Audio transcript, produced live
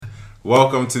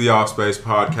Welcome to the Offspace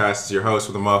podcast. It's your host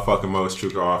with the motherfucking most true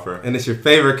to offer. And it's your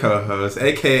favorite co-host,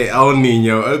 a.k.a. El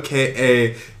Nino,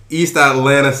 a.k.a. East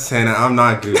Atlanta Santa. I'm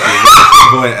not Gucci.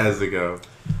 Boy Ezigo.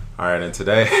 Alright, and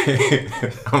today,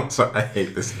 I'm sorry, I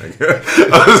hate this nigga.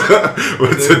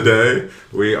 But today,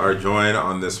 we are joined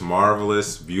on this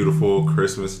marvelous, beautiful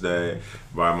Christmas day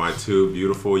by my two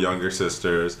beautiful younger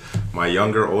sisters, my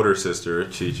older sister,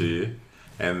 Chi-Chi,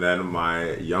 and then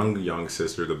my young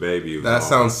sister, the baby. That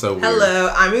sounds so weird.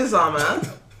 Hello, I'm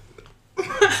Uzama.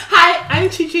 Hi, I'm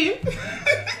Chi-Chi.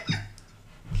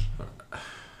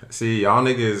 See, y'all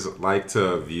niggas like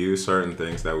to view certain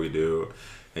things that we do,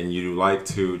 and you like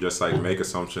to just like make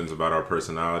assumptions about our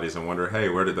personalities and wonder, hey,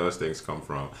 where did those things come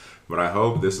from? But I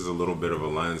hope this is a little bit of a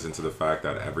lens into the fact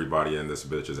that everybody in this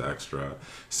bitch is extra.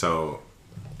 So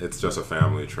it's just a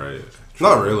family trait.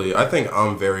 Not really. I think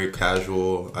I'm very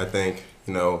casual. I think,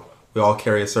 we all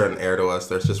carry a certain air to us.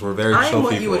 We're very chill people. I'm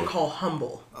what you would call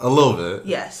humble. A little bit.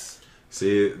 Yes.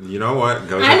 See, you know what?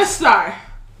 I'm a star.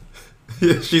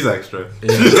 Yeah, she's extra.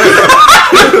 Yeah.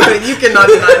 You cannot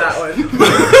deny that one.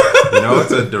 You know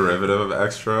what's a derivative of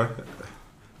extra?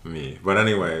 Me. But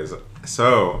anyways,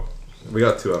 so we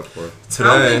got 2 out of 4. Today,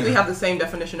 I don't think we have the same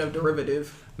definition of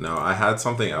derivative. No, I had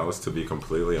something else, to be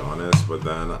completely honest, but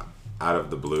then out of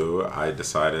the blue, I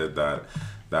decided that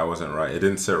wasn't right. It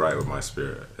didn't sit right with my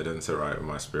spirit.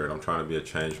 I'm trying to be a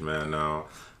changed man now.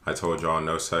 I told y'all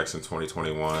no sex in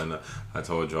 2021. I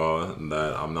told y'all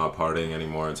that I'm not partying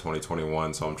anymore in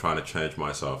 2021, so I'm trying to change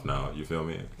myself now. You feel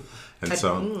me? And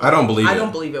so I don't believe it. I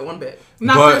don't believe it one bit.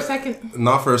 Not for a second.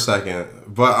 Not for a second.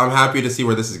 But I'm happy to see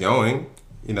where this is going,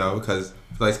 because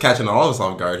it's catching all of us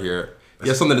off guard here. You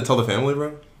have something to tell the family,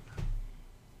 bro?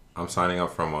 I'm signing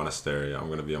up for a monastery. I'm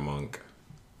going to be a monk.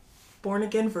 Born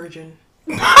again virgin.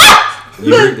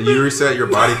 You reset your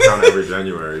body count every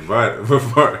January, but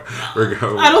before we're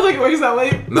going, I don't think it works that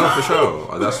way. No, for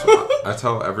sure. That's what I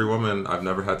tell every woman I've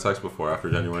never had sex before after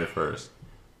January 1st.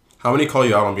 How many call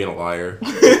you out on being a liar?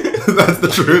 That's the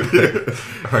truth here.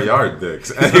 Y'all are dicks.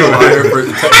 And you're a liar for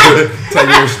 10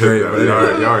 years straight.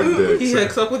 Y'all are dicks. He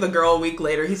hooks up with a girl a week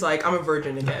later. He's like, I'm a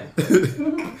virgin again.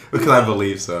 Because I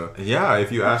believe so. Yeah,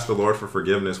 if you ask the Lord for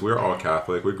forgiveness, we're all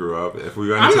Catholic. We grew up.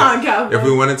 I'm not Catholic. If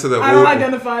we went into the... I don't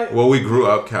identify. Well, we grew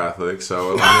up Catholic,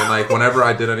 so whenever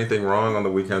I did anything wrong on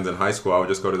the weekends in high school, I would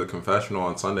just go to the confessional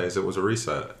on Sundays. It was a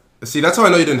reset. See, that's how I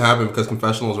know you didn't happen, because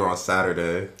confessionals were on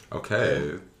Saturday.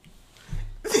 Okay.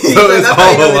 So it's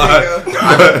all a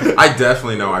lie. I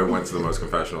definitely know I went to the most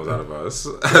confessionals out of us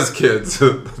as kids.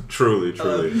 Truly.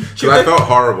 Because I felt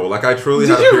horrible. Like I truly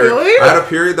had a period. Really? I had a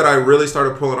period that I really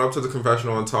started pulling up to the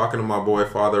confessional and talking to my boy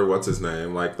father. What's his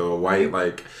name? Like the white.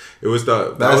 Like it was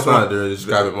the. That's not to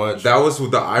describe it much. That was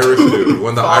with the Irish dude.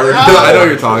 When the Irish. I know what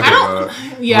you're talking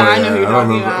about. Yeah, I know who you're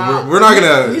talking about. We're not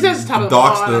gonna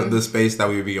dox the space that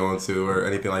we would be going to or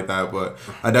anything like that. But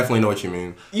I definitely know what you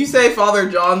mean. You say Father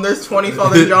John. There's 20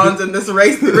 Father Johns in this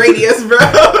radius, bro.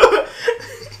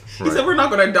 He said we're not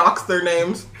gonna dox their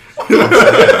names.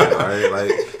 Right, like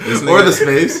this nigga, or the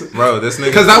space, bro. This nigga,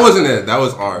 because that wasn't it. That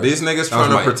was ours. These niggas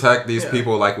trying to protect these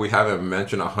people like we haven't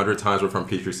mentioned 100 times. We're from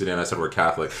Peachtree City, and I said we're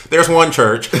Catholic. There's one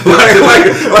church. like what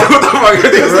the fuck are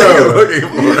these niggas looking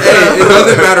for? Hey, it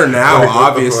doesn't matter now,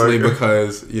 obviously,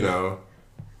 because you know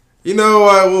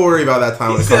what? We'll worry about that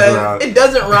time when it comes around. It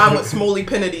doesn't rhyme with Smoley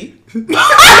Pinnity.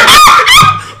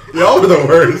 Y'all are the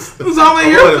worst.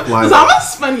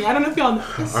 Zama's funny. I don't know if y'all know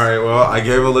this. All right, well, I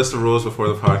gave a list of rules before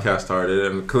the podcast started,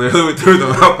 and clearly we threw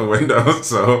them out the window.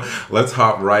 So let's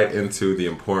hop right into the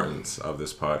importance of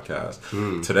this podcast.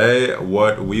 Today,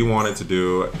 what we wanted to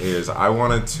do is I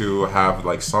wanted to have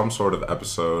like some sort of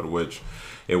episode which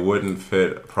it wouldn't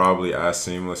fit probably as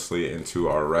seamlessly into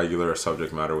our regular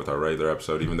subject matter with our regular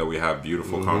episode, even though we have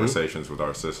beautiful conversations with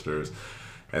our sisters.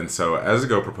 And so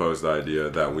Ezigo proposed the idea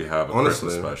that we have a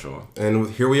Christmas special. And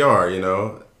here we are,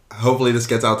 Hopefully this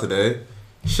gets out today.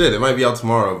 Shit, it might be out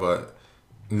tomorrow, but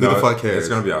who the fuck cares? It's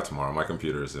going to be out tomorrow. My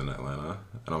computer is in Atlanta,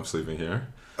 and I'm sleeping here.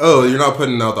 Oh, you're not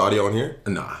putting out the audio on here?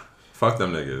 Nah. Fuck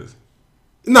them niggas.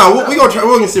 No, we're gonna try.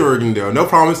 We're gonna see what we're gonna do. No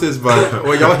promises, but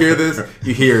when y'all hear this,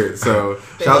 you hear it. So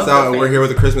shouts out, and we're here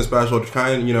with a Christmas special to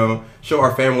kind of show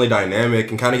our family dynamic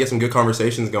and kind of get some good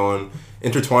conversations going,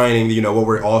 intertwining what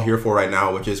we're all here for right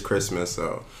now, which is Christmas.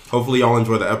 So hopefully y'all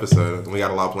enjoy the episode. We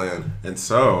got a lot planned. And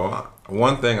so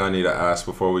one thing I need to ask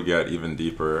before we get even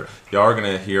deeper, y'all are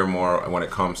gonna hear more when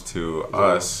it comes to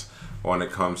us. When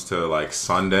it comes to like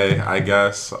Sunday, I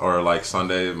guess, or like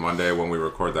Sunday, Monday when we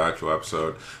record the actual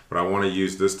episode. But I want to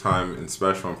use this time in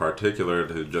special in particular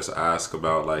to just ask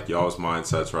about like y'all's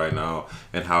mindsets right now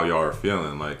and how y'all are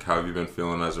feeling. Like, how have you been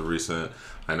feeling as of recent?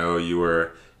 I know you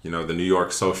were the New York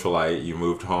socialite. You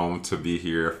moved home to be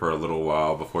here for a little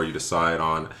while before you decide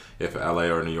on if LA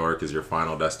or New York is your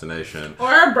final destination.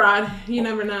 Or abroad. You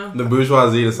never know. The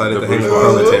bourgeoisie decided to hang with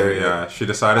proletariat. Yeah, she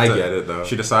decided to... I get it, though.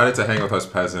 She decided to hang with us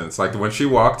peasants. Like, when she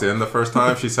walked in the first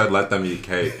time, she said, let them eat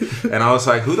cake. And I was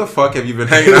like, who the fuck have you been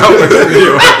hanging out with in New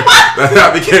York?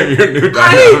 That became your new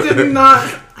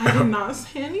dynamic. I did not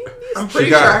say anything. I'm pretty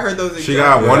sure I heard those. She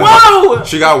got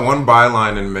one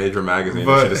byline in major magazine.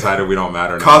 And she decided we don't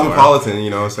matter. Cosmopolitan, you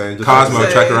know what I'm saying? Just Cosmo,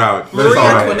 check her out. Marie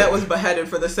Antoinette was beheaded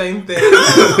for the same thing.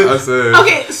 That's it.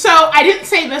 Okay, so I didn't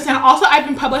say this, and also I've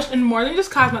been published in more than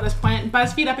just Cosmo at this point.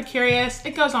 BuzzFeed, Epicurious,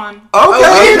 it goes on.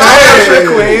 Okay,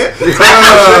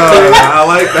 I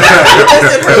like that.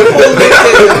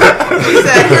 She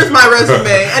said, "Here's my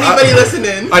resume. Anybody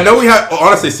listening?" I know we have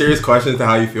honestly serious questions to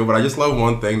how you feel, but I just love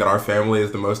one thing that our family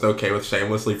is the most okay with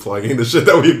shamelessly plugging the shit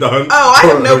that we've done. Oh, I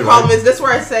have no problem. Is this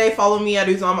where I say follow me at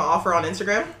Uzama Offer on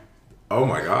Instagram? Oh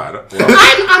my god! Well.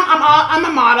 I'm a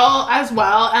model as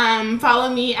well. Follow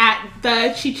me at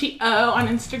the Chichi-O on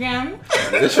Instagram.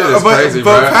 This shit is crazy,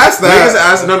 bro. Past that,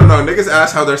 niggas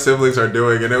ask how their siblings are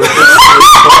doing, and it was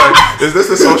just is this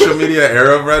the social media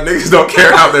era, bro? Niggas don't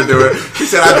care how they're doing. She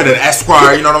said I've been an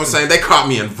Esquire. You know what I'm saying? They caught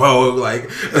me in Vogue. Like,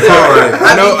 all right.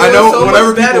 I know. So whenever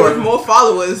much better with more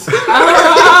followers.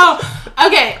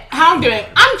 Okay, how I'm doing?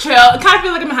 I'm chill. I kind of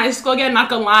feel like I'm in high school again, not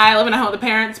gonna lie, living at home with the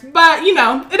parents. But,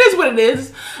 it is what it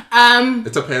is.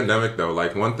 It's a pandemic, though.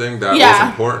 Like, one thing that was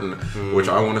important, which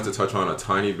I wanted to touch on a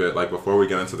tiny bit, like, before we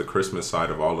get into the Christmas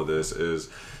side of all of this, is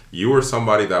you were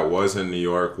somebody that was in New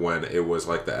York when it was,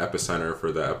 like, the epicenter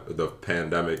for the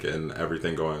pandemic and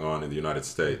everything going on in the United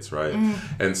States, right?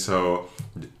 And so...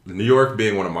 New York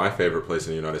being one of my favorite places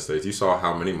in the United States, you saw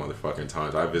how many motherfucking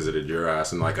times I visited your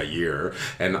ass in like a year,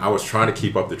 and I was trying to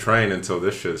keep up the train until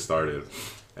this shit started.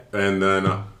 And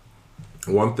then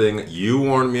one thing you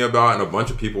warned me about, and a bunch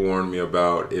of people warned me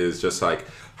about, is just like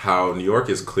how New York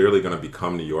is clearly going to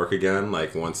become New York again,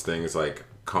 like once things like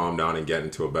calm down and get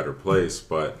into a better place.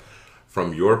 But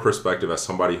from your perspective as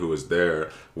somebody who was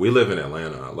there, we live in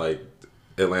Atlanta, like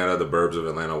Atlanta, the burbs of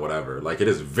Atlanta, whatever. Like, it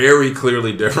is very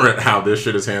clearly different how this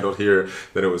shit is handled here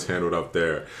than it was handled up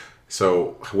there.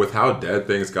 So, with how dead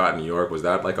things got in New York, was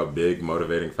that like a big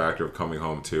motivating factor of coming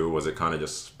home too? Was it kind of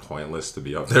just pointless to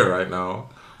be up there right now?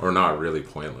 Or not really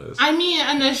pointless? I mean,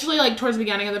 initially, like, towards the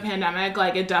beginning of the pandemic,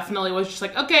 like, it definitely was just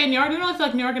like, okay, New York, I didn't really feel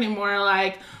like New York anymore.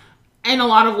 Like, in a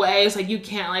lot of ways, like, you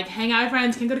can't, like, hang out with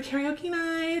friends, can't go to karaoke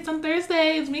nights on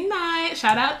Thursdays, wing night,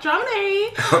 shout out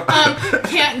Dramedy.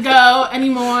 Can't go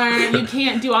anymore, you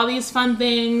can't do all these fun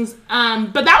things.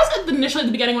 But that was initially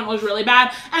the beginning when it was really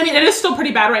bad. I mean, it is still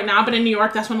pretty bad right now, but in New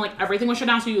York, that's when, like, everything was shut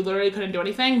down, so you literally couldn't do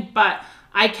anything. But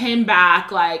I came back,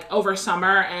 like, over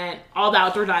summer, and all the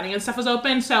outdoor dining and stuff was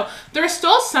open. So there's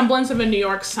still a semblance of a New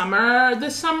York summer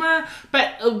this summer,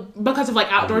 but because of, like,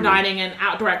 outdoor dining and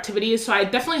outdoor activities. So I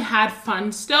definitely had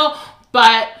fun still.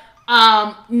 But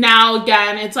now,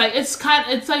 again, it's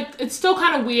still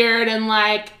kind of weird. And,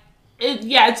 like, it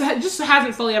just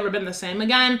hasn't fully ever been the same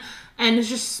again. And it's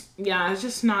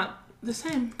just not the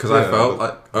same. Because I felt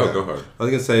like... go ahead. I was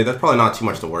going to say, that's probably not too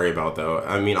much to worry about, though.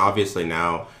 I mean, obviously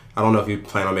now... I don't know if you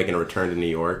plan on making a return to New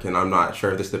York, and I'm not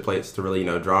sure if this is the place to really,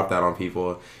 drop that on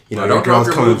people. Your girls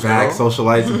coming back,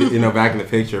 socialites, back in the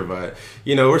picture. But,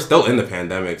 we're still in the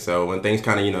pandemic, so when things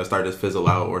kind of, start to fizzle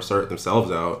out or sort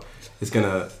themselves out, it's going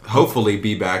to hopefully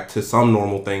be back to some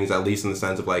normal things, at least in the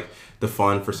sense of, like, the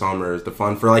fun for summers, the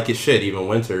fun for, like, even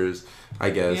winters,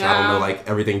 I guess. Yeah. I don't know, like,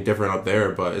 everything different up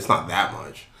there, but it's not that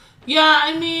much. Yeah,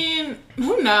 I mean,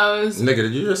 who knows? Nigga,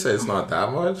 did you just say it's not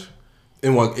that much?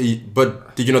 In what?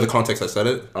 But did you know the context I said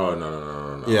it? Oh,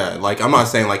 no. Yeah, like, I'm not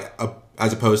saying, like,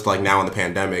 as opposed to, like, now in the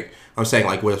pandemic. I'm saying,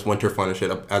 like, with winter fun and shit,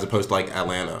 as opposed to, like,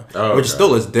 Atlanta. Oh, which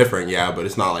still is different, yeah, but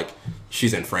it's not like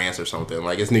she's in France or something.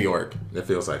 Like, it's New York. It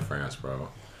feels like France, bro.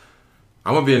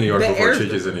 I'm gonna be in New York before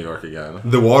Chichi's in New York again.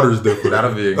 The water's different.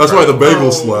 That'll be incredible. That's why the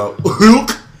bagels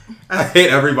slap. I hate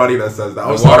everybody that says that.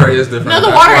 The water is different. No, the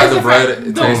water is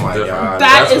different. Tastes different.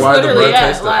 That is literally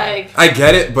it. Like, I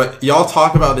get it, but y'all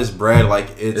talk about this bread like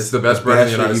it's the best bread in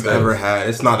the United States you've ever had.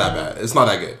 It's not that bad. It's not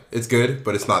that good. It's good,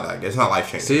 but it's not that good. It's not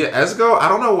life changing. See, Ezgo, I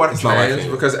don't know what changed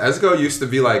because Ezgo used to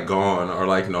be like Gon or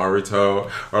like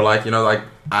Naruto or like like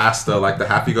Asta, like the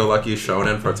happy-go-lucky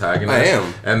shonen protagonist. I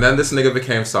am. And then this nigga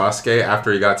became Sasuke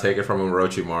after he got taken from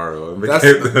Orochimaru.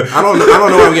 I don't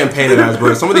know what I'm getting painted as,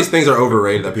 but some of these things are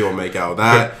overrated that people make out.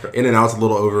 That In-N-Out's a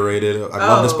little overrated. I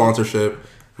love the sponsorship,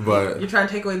 but... You're trying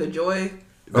to take away the joy?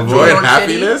 avoid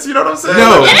happiness. You know what I'm saying?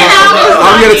 No,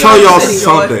 I'm gonna tell y'all City.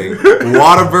 something.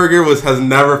 Whataburger has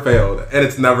never failed, and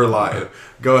it's never lied.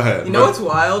 Go ahead. You know what's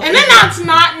wild? And then that's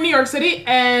not New York City,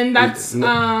 and that's He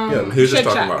was just Shake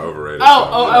talking Shack. about overrated.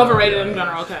 Overrated in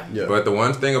general. Okay. Yeah. But the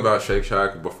one thing about Shake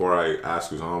Shack, before I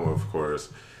ask Uzama, of course,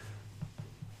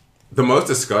 the most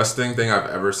disgusting thing I've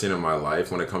ever seen in my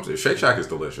life when it comes to Shake Shack is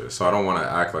delicious. So I don't want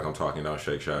to act like I'm talking about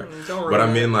Shake Shack. But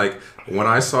I mean, like, when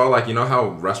I saw, like, you know how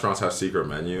restaurants have secret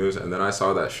menus, and then I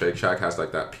saw that Shake Shack has,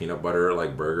 like, that peanut butter,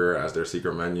 like, burger as their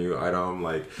secret menu item.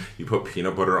 Like, you put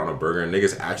peanut butter on a burger, and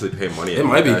niggas actually pay money. It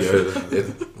might be that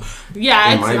good.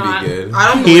 Yeah, It it's might not. be good.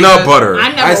 I don't Peanut believe it. butter. I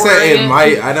never I said ordered it it.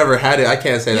 might. I never had it. I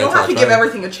can't say You that. don't have to until I give try it.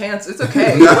 everything a chance. It's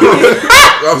okay.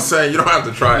 I'm saying you don't have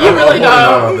to try it. You really I don't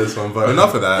know don't. about this one, but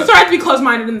enough of that. It's alright to be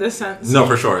closed-minded in this sense. No,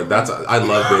 for sure. I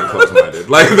love being close-minded.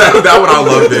 Like that one I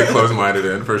love being close-minded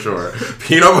in, for sure.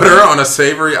 Peanut butter on a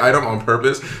savory item on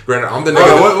purpose. Granted, I'm the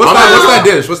nigga. What's that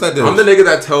dish? What's that dish? I'm the nigga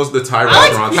that tells the Thai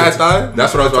restaurants. Pad Thai?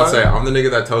 That's what I was about to say. I'm the nigga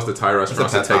that tells the Thai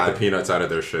restaurants to Pad take Thai. the peanuts out of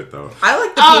their shit, though. I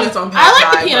like the peanuts on pad I like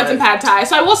thai, the peanuts but- in pad thai.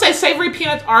 So I will say savory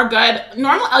peanuts are good.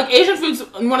 Normally, like Asian food's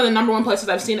one of the number one places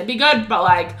I've seen it be good. But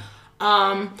like,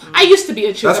 I used to be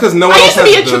a chuka. That's 'cause no one I else used to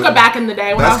be a has the- chuka back in the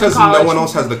day when That's I was in because college. no one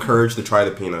else has the courage to try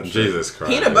the peanuts. Jesus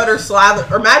Christ. Peanut butter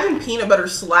slathered. Or imagine peanut butter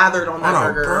slathered on that on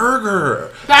a burger.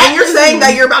 burger. And you're saying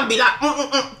that you're about to be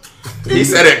like, He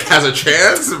said it has a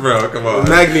chance, bro. Come on.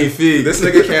 Magnifique. This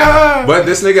nigga can't. But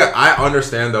this nigga, I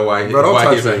understand though why, Bro, don't why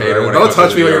touch he's me, a hater. bro. When it Don't comes touch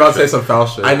to me New when you're York about to say shit. some foul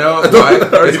shit. I know, but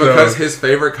already it's because know. his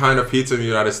favorite kind of pizza in the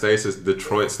United States is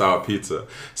Detroit style pizza.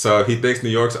 So he thinks New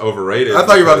York's overrated. I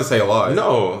thought you were about to say a lie.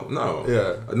 No.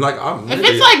 Yeah. Like I'm. If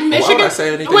it's like Why would Michigan, I say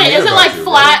anything wait, mean is it about like you,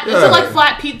 flat? bro? Is Yeah. it like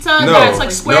flat pizza No. that's like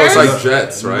No, squares? it's like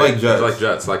Jets, right? Like Jets. It's like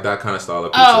Jets, like that kind of style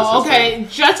of pizza. Oh, okay.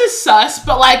 Jets is sus,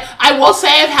 but like I will say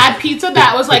I've had pizza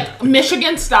that was like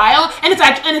Michigan style, and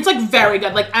it's like very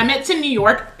good. Like Emmett's in New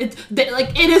York. It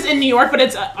is in New York, but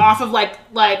it's off of like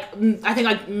I think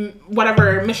like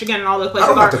whatever Michigan and all those I places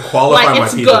don't have are. to qualify like, my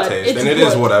it's pizza good. taste, It's and it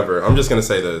is good. whatever. I'm just gonna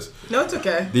say this: no, it's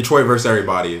okay. Detroit versus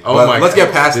everybody. Oh But my let's God.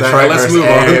 get past Detroit that. Let's versus move on.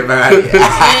 everybody.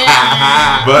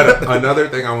 Yeah. But another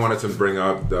thing I wanted to bring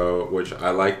up, though, which I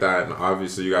like that, and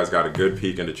obviously you guys got a good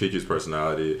peek into Chi-Chi's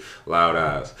personality, loud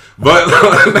ass. But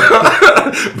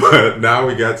but now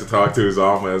we get to talk to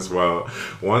Uzama as well.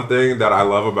 One thing that I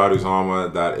love about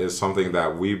Uzama that is something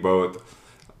that we both,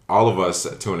 all of us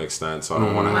to an extent, so I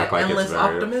don't want to act like it's endless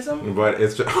very optimism? but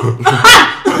it's just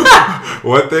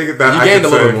one thing that You I gained can a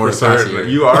little say bit more for certain. this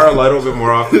You are a little bit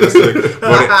more optimistic,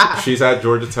 but she's at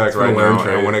Georgia Tech right learn now,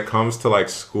 trade. and when it comes to like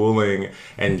schooling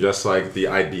and just like the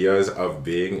ideas of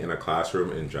being in a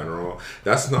classroom in general,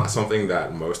 that's not something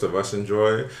that most of us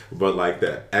enjoy. But like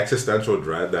the existential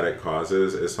dread that it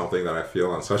causes is something that I feel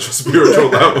on such a spiritual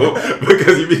level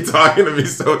because you be talking to me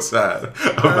so sad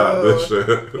about this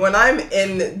shit. When I'm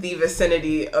in the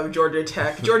vicinity of Georgia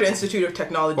Tech, Georgia Institute of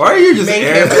Technology, Why are you just main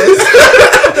airing- campus,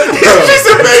 She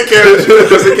said main campus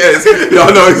just in case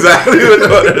y'all know exactly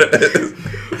what it is.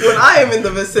 when I am in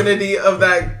the vicinity of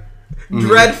that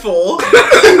dreadful,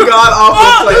 god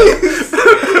awful place,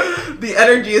 the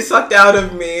energy is sucked out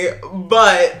of me,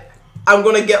 but I'm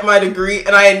gonna get my degree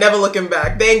and I ain't never looking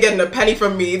back. They ain't getting a penny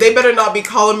from me. They better not be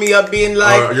calling me up being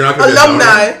like, you're not gonna be a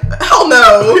alumni. Hell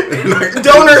no.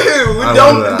 Donor who? I love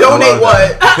Don't that. I donate love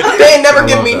what? that. They ain't never I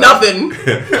give love me that. nothing.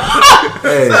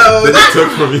 Hey, So They just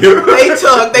took from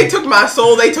you. they took my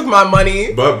soul, they took my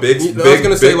money. But big, I was big,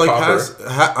 gonna say big like,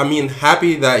 popper.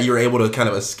 happy that you're able to kind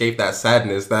of escape that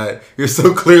sadness that you're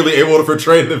so clearly able to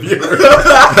portray to the viewer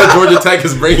that Georgia Tech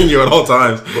is bringing you at all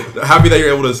times. Happy that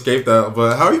you're able to escape that.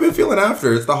 But how have you been feeling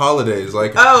after? It's the holidays,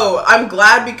 like. Oh, I'm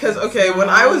glad because when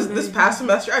I was this past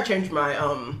semester, I changed my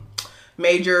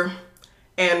major,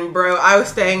 and bro, I was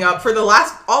staying up for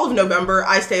all of November.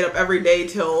 I stayed up every day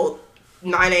till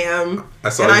 9 a.m. I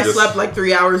saw and you I just- slept like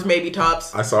 3 hours, maybe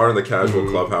tops. I saw her in the casual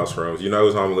clubhouse rooms. You know, I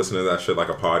was on listening to that shit like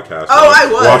a podcast. Oh, I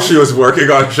was. While she was working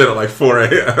on shit at like 4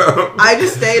 a.m. I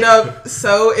just stayed up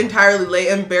so entirely late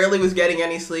and barely was getting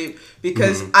any sleep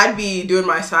because I'd be doing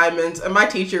my assignments, and my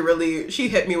teacher she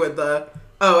hit me with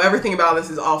everything about this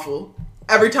is awful.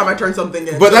 Every time I turn something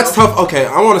in. But that's tough. Okay,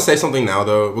 I want to say something now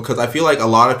though, because I feel like a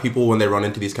lot of people when they run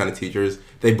into these kind of teachers,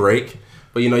 they break.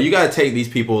 But you gotta take these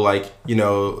people like the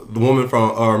woman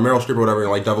from or Meryl Streep or whatever,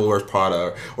 like Devil Wears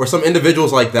Prada, or some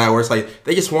individuals like that, where it's like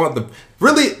they just want the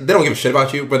really, they don't give a shit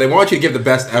about you, but they want you to give the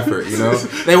best effort, you know?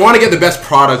 They want to get the best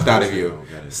product out of you.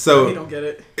 So you don't get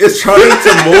it. It's trying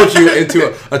to mold you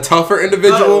into a tougher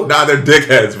individual. Nah, they're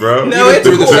dickheads, bro. No, it's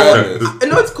through the cool. sadness.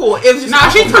 No, it's cool. It was just Nah,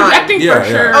 she's projecting for Yeah.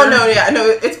 sure. Oh no,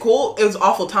 it's cool. It was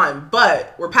awful time,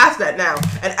 but we're past that now.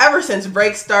 And ever since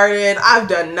break started, I've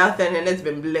done nothing, and it's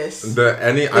been bliss. Sweet.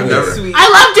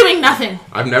 I love doing nothing.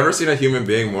 I've never seen a human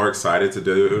being more excited to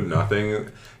do nothing.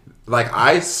 Like,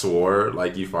 I swore,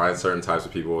 like, you find certain types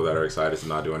of people that are excited to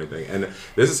not do anything. And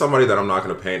this is somebody that I'm not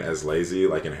going to paint as lazy,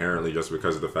 like, inherently, just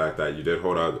because of the fact that you did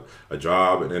hold out a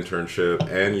job, an internship,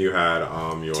 and you had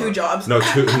your... 2 jobs. No,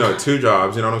 2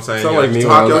 jobs, you know what I'm saying? Sound You like me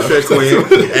talk when I your was- shit,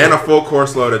 queen, and a full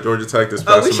course load at Georgia Tech this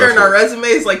past Oh, we sharing semester. our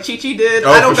resumes like Chi-Chi did.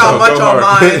 Oh, I don't for got sure. much Go on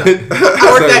hard. mine.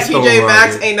 I worked at So TJ hard.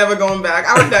 Maxx, ain't never going back.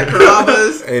 I worked at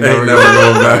Carrabba's. Ain't Ain't never never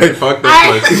going back. Fuck this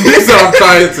I- place. So I'm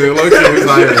trying to.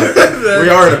 We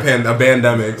are in a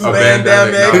pandemic. So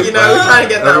Pandemic, you know, we're trying to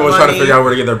get that everyone's money. trying to figure out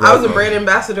where to get their bread I was a from. brand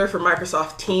ambassador for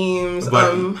Microsoft Teams.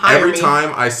 But Hire every me.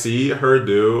 time I see her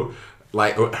do,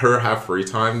 like, her have free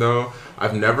time, though,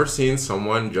 I've never seen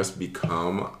someone just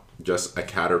become just a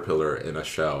caterpillar in a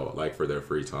shell, like, for their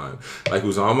free time. Like,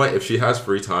 Uzama, if she has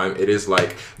free time, it is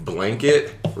like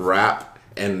blanket, wrap,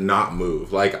 and not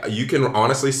move. Like, you can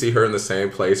honestly see her in the same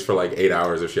place for like 8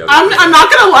 hours if she has. I'm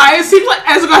not gonna lie. It seems like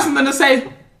Ezra got something to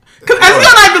say. Because Ezra and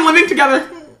I have been living together.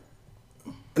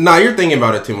 Nah, you're thinking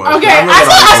about it too much. Okay, remember I what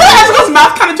was saw saying. Ezra's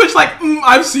mouth kind of twitch like,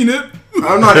 I've seen it.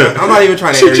 I'm not even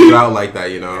trying to air you out like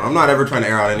that, you know. I'm not ever trying to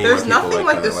air out any There's of my people nothing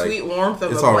like like that. the sweet warmth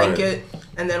of it's a all right. blanket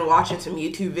and then watching some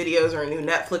YouTube videos or a new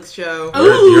Netflix show.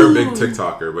 You're a big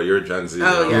TikToker, but you're a Gen Z. you know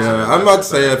Oh, what yeah. I'm saying? Yeah, I'm about to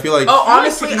say, I feel like... Oh,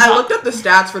 honestly, TikTok. I looked up the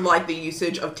stats for like the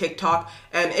usage of TikTok,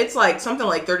 and it's like something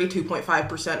like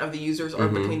 32.5% of the users are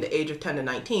between the age of 10 to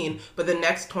 19, but the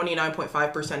next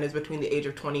 29.5% is between the age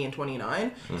of 20 and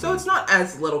 29. So it's not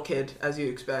as little kid as you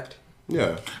expect.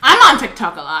 Yeah. I'm on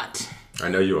TikTok a lot. I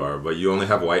know you are, but you only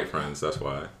have white friends. That's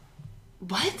why.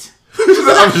 What?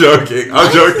 I'm joking.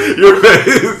 Your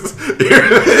face when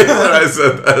I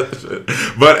said that shit.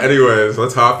 But anyways,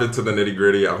 let's hop into the nitty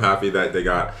gritty. I'm happy that they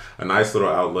got a nice little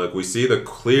outlook. We see the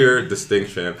clear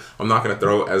distinction. I'm not gonna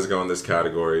throw Ezgo in this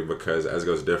category because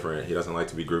Ezgo's different. He doesn't like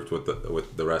to be grouped with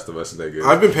the rest of us niggas.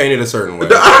 I've been painted a certain way.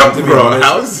 Bro,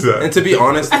 how's that? And to be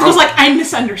honest... Ezra's like, I'm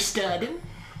misunderstood.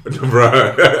 Bro,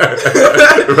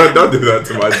 don't do that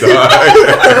to my dog.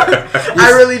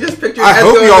 I really just pictured I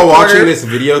hope Ezgo in y'all the watching corner. this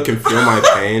video can feel my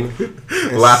pain.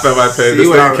 Laugh at my pain. This See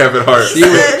what nigga I'm- Kevin Hart. See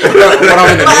what I'm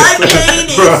in the My midst of. pain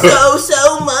is so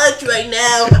much right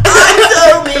now. I'm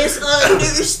so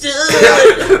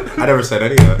misunderstood. I never said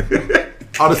any of that.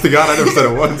 Honest to God, I never said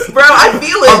it once. Bro, I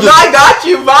feel it. I got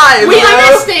you vibes. We bro.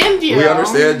 understand you. We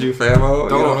understand you, famo. You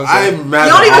know what I'm saying? I'm mad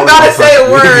You don't at even all gotta of say a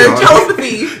you, word. to be honest.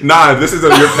 Telepathy. Nah, this is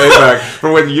your payback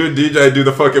for when you and DJ do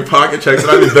the fucking pocket checks and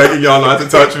I be begging y'all not to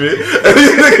touch me. And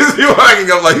these niggas be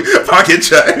walking up like, pocket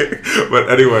check.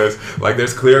 But anyways, like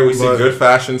there's clear, we see good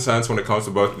fashion sense when it comes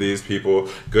to both of these people.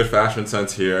 Good fashion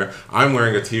sense here. I'm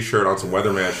wearing a t-shirt on some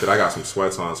weatherman shit. I got some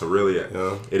sweats on, so really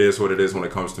it is what it is when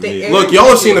it comes to me. Look, y'all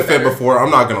have seen the fit before. I'm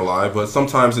not gonna lie, but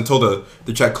sometimes until the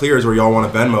check clears, where y'all want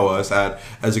to Venmo us at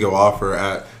as you go offer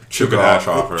at Chukadash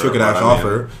offer. Chukadash But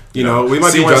offer. You know, we might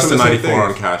see be wearing some Justin of the same 94 on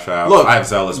things. Cash App. Look, I have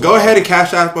Zealous. Go ahead and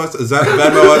Cash App us,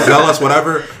 Venmo us, Zealous,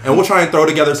 whatever, and we'll try and throw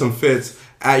together some fits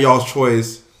at y'all's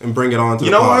choice and bring it on to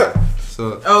You the know pod. what?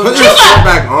 So Oh, put yeah. your shirt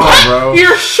back on, bro.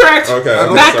 Your shirt.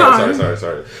 Okay, Back on.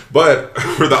 sorry. But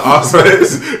for the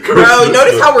Offspace, Bro,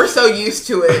 notice how we're so used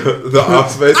to it. the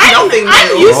Offspace. Nothing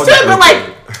I'm new. used to it, but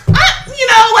like, you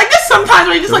know, like there's sometimes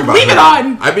where you just like leave it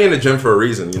on. I be in the gym for a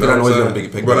reason, you know But I what know I'm he's saying? gonna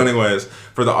pick But up. anyways,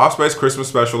 for the Offspace Christmas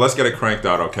special, let's get it cranked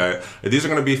out, okay? These are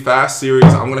going to be fast series.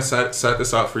 I'm going to set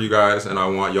this up for you guys, and I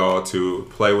want y'all to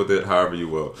play with it however you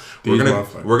will. We're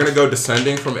gonna go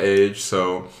descending from age,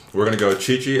 so we're going to go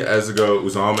Chi-Chi, Ezgo,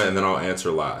 Uzama, and then I'll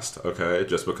answer last, okay?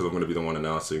 Just because I'm going to be the one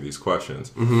announcing these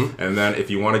questions. And then if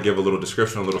you want to give a little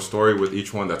description, a little story with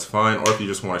each one, that's fine. Or if you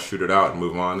just want to shoot it out and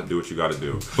move on, do what you got to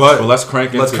do. But let's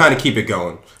crank Let's into kind of keep it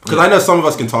going because I know some of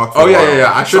us can talk. For Oh, a yeah, while.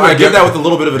 yeah. I So shouldn't I have give given- that with a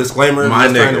little bit of a disclaimer. My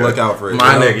just trying to nigga. look out for it.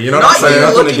 My you know? nigga. You know Not what I'm saying? you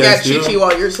Nothing looking at against you. Chi-Chi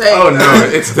while you're saying Oh no,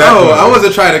 that. it's definitely. No, I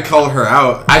wasn't trying to call her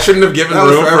out. I shouldn't have given That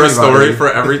was room for for a story everybody.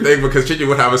 for everything because Chichi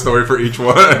would have a story for each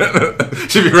one.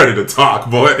 She'd be ready to talk,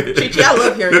 boy. Chi-Chi, I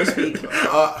love hearing you speak.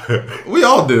 We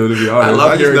all do, to be honest. I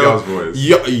love just hearing know- y'all's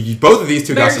voice. Both of these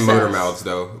two got Very some motor sense. mouths,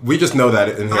 though. We just know that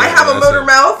in here. I have a That's motor it.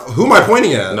 mouth. Who am I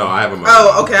pointing at? No, I have a moment.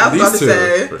 Oh, okay. I was These about to two,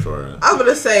 say. for sure. I was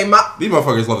gonna say These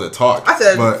motherfuckers love to talk. I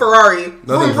said but Ferrari. Vroom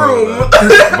nothing's wrong vroom. with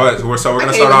that. But we're gonna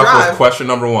can't start off even with drive. question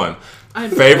number one. I'm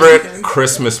Favorite joking.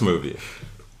 Christmas movie.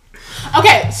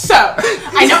 Okay, so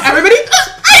I know everybody.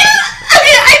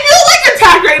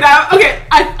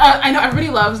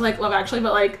 loves like Love Actually,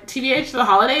 but like TBH The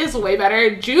Holiday is way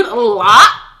better. Jude Law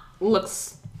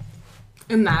looks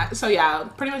in that. So yeah,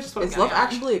 pretty much just what Is Love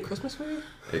Actually a Christmas movie?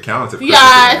 It counts. Yeah,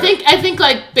 I think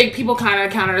like big people kind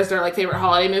of count it as their like favorite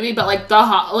holiday movie, but like the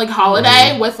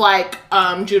Holiday with like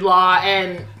Jude Law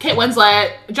and Kate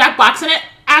Winslet, Jack Black's in it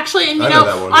actually, and you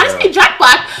know honestly, yeah. Jack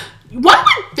Black, one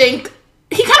would think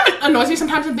he kind of annoys me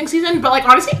sometimes in things he's in, but like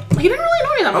honestly, he didn't really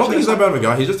annoy me that much. I don't think he's that bad of a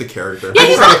guy. He's just a character. Yeah, I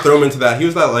just trying to throw him into that. He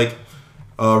was that like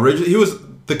he was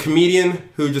the comedian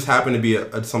who just happened to be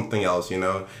a something else. You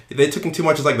know, they took him too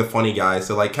much as like the funny guy,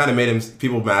 so like kind of made him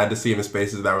people mad to see him in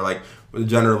spaces that were like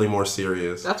generally more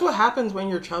serious. That's what happens when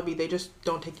you're chubby. They just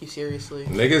don't take you seriously.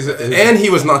 Niggas, and he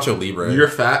was Nacho Libre. You're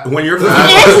fat. When you're fat,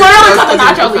 it's literally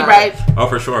Nacho Libre. Oh,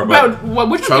 for sure. But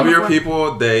chubbier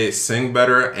people, they sing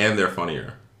better and they're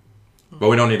funnier. But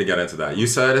we don't need to get into that. You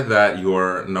said that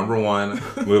your number one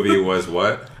movie was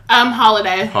what?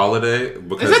 Holiday. Holiday?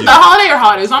 Because is it The Holiday or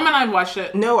Holiday? Zom and I watched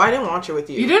it. No, I didn't watch it with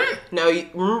you. You didn't? No, you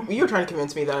were trying to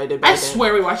convince me that I did. I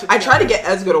swear we watched it together. I tried to get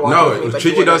Ezgo to watch it with me. No,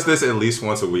 Chichi does this at least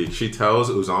once a week. She tells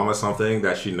Uzama something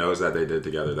that she knows that they did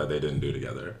together that they didn't do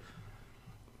together.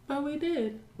 But we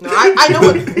did. No, I know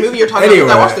what movie you're talking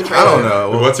about. I watched the trailer. I don't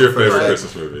know. What's your favorite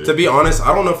Christmas movie? To be honest,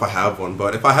 I don't know if I have one,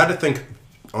 but if I had to think,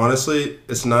 honestly,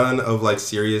 it's none of like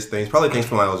serious things. Probably things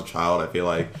from when I was a child, I feel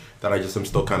like, that I just am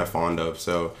still kind of fond of.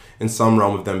 So in some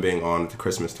realm of them being on at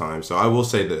Christmas time. So I will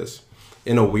say this.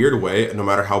 In a weird way, no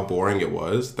matter how boring it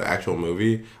was, the actual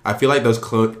movie, I feel like those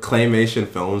claymation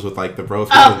films with like the bro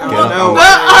get up on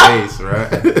my face,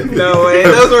 right? No way,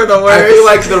 those were the worst. I feel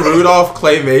like the Rudolph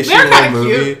claymation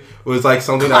movie was like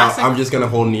something that I'm just going to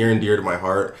hold near and dear to my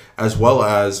heart, as well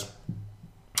as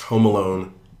Home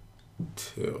Alone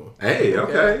 2. Hey,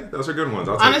 okay. Those are good ones.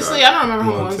 Honestly, I don't remember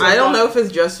Home Alone 2. I don't know if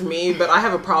it's just me, but I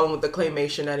have a problem with the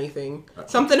claymation anything.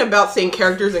 Something about seeing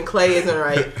characters in clay isn't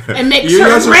right. It makes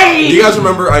her rage. Do you guys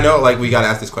remember, I know like we got to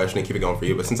ask this question and keep it going for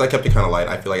you, but since I kept it kind of light,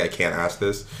 I feel like I can't ask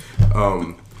this.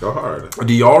 Go hard.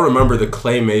 Do y'all remember the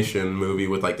claymation movie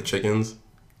with like the chickens?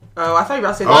 Oh, I thought you were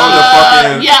about to say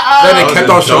that. Then it kept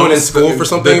on showing in school for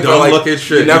something. Don't look at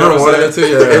shit. You never wanted it to.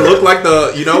 Yeah. It looked like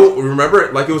remember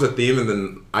it like it was a theme, and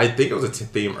then I think it was a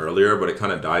theme earlier, but it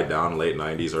kind of died down late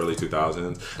 90s, early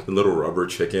 2000s. The little rubber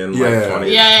chicken, but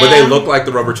they looked like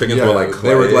the rubber chickens were like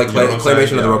clay. They were like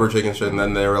claymation of the rubber chicken shit, and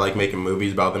then they were like making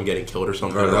movies about them getting killed or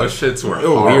something. Those shits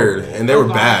were weird, and they were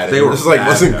bad. They were just like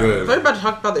wasn't good. We're about to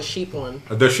talk about the sheep one.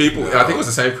 The sheep, I think it was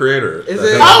the same creator. Is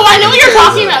it? Oh, I know what you're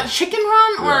talking about. Chicken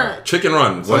Run or Chicken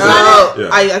Run.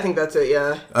 I think that's it.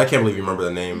 Yeah. I can't believe you remember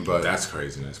the name, but that's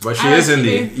craziness. But she is in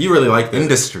the. You really like the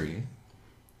industry.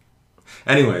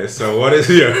 Anyway, so what is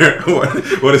your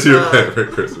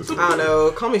favorite Christmas movie? I don't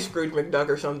know. Call me Scrooge McDuck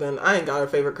or something. I ain't got a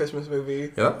favorite Christmas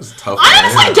movie. Yeah, that was tough. I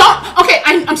honestly don't. Okay,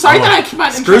 I'm sorry that I keep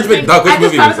on Scrooge McDuck. Which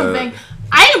movie was that?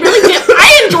 I really did.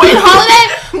 I enjoyed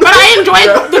Holiday, but I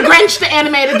enjoyed the Grinch, the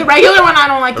animated. The regular one, I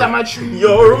don't like that much.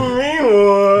 You're a mean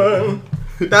one.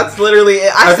 That's literally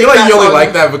it. I feel like you only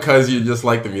like that because you just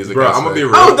like the music. Bro, I'm gonna be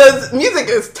real. Oh, the music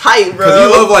is tight, bro. Because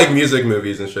you love like music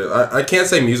movies and shit. I can't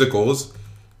say musicals,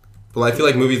 but I feel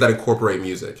like movies that incorporate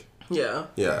music. Yeah.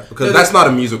 Yeah, because that's not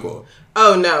a musical.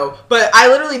 Oh, no. But I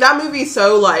literally, that movie's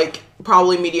so, like,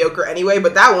 probably mediocre anyway,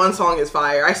 but that one song is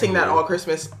fire. I sing that all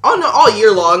Christmas. Oh, no, all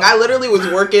year long. I literally was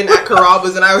working at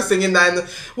Carrabba's and I was singing that and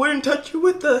wouldn't touch you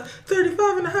with the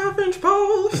 35.5-inch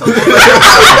pole. Something like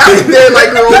that. I was back there,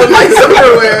 like, rolling my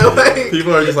underwear. Like,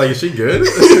 people are just like, is she good?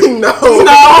 No.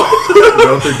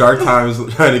 Going through dark times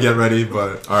trying to get ready,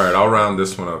 but... All right, I'll round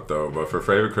this one up, though. But for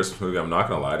favorite Christmas movie, I'm not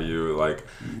going to lie to you. Like,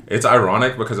 it's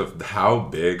ironic because of how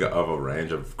big of a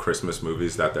range of Christmas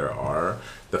movies that there are.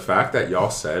 The fact that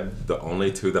y'all said the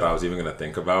only two that I was even going to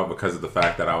think about because of the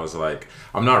fact that I was like,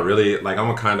 I'm not really, like, I'm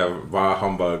a kind of bah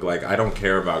humbug. Like, I don't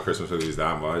care about Christmas movies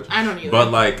that much. I don't either. But,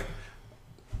 like,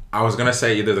 I was going to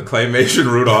say either the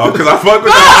claymation Rudolph because I fuck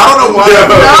with that. I don't know why. It's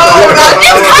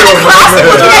kind of classic.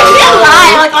 I can't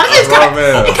lie. Like, honestly, it's kind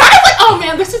of like, oh,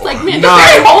 man, this is like, man, this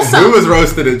is very wholesome. Who was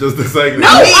roasted in just a second?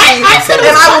 No, I said it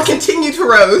was and I will continue to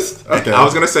roast. Okay. I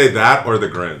was going to say that or the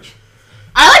Grinch.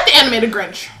 I like the animated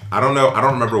Grinch. I don't know. I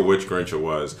don't remember which Grinch it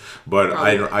was, but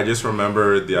I just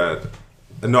remember the.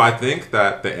 No, I think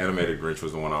that the animated Grinch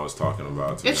was the one I was talking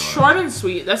about. It's short and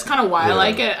sweet. That's kind of why I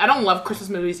like it. I don't love Christmas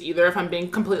movies either, if I'm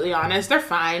being completely honest. They're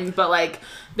fine, but like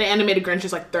the animated Grinch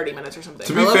is like 30 minutes or something.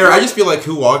 To be fair, I just feel like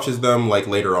who watches them like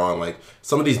later on, like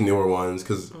some of these newer ones,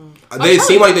 because they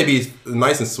seem like they'd be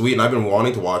nice and sweet, and I've been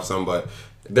wanting to watch them, but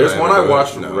there's one I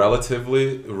watched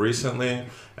relatively recently.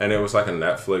 and it was like a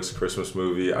Netflix Christmas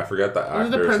movie. I forget the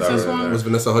actors. Was it the princess one? Was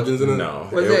Vanessa Hudgens in it? No.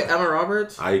 Was it Emma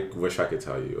Roberts? I wish I could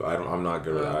tell you. I'm not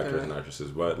good with actors and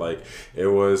actresses, but like it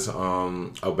was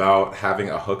about having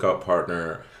a hookup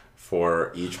partner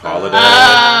for each holiday.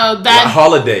 Oh, that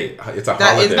holiday. It's a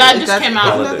holiday. That just came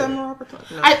out. Isn't that Emma Roberts?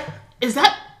 No. Is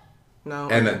that? No.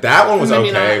 And that one was Maybe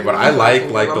okay, not. but I like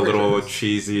the little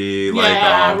cheesy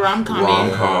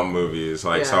rom-com movies.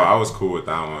 Like so I was cool with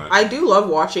that one. I do love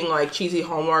watching like cheesy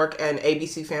Hallmark and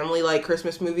ABC Family like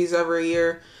Christmas movies every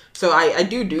year. So I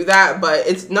do that, but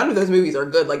it's none of those movies are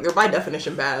good. Like they're by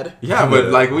definition bad. Yeah, but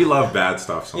like we love bad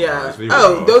stuff sometimes.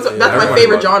 Yeah. That's my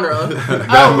favorite genre.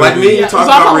 Like me, you talk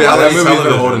about reality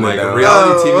television. Like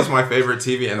reality TV is my favorite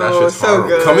TV, and that shit's so horrible.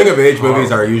 good. Coming of age movies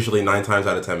are usually 9 times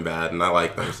out of 10 bad, and I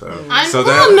like them. So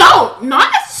no, not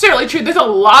necessarily true. There's a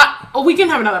lot. Oh, we can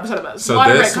have another episode about this. So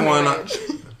this one.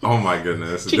 Oh my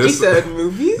goodness. Chichi said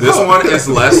movies? This one is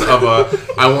less of a...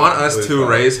 I want us to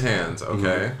raise hands,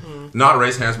 okay? Not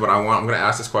raise hands, but I'm going to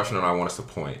ask this question and I want us to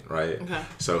point, right? Okay.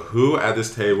 So who at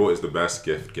this table is the best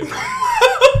gift giver?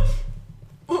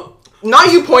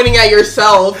 Not you pointing at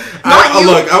yourself. Not you.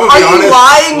 Look, I'm gonna Are be you honest.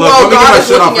 lying while God is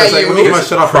looking at Let me you? get my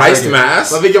shit off for a Christ second.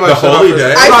 Mass? Let me get my The shit off holy for a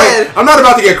day? second. I'm not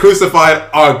about to get crucified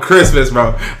on Christmas,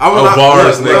 bro.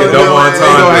 Bars, nigga. Double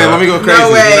entendre. Let me go crazy. No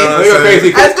way. Let me go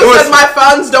crazy. That's because my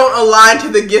funds don't align to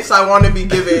the gifts I want to be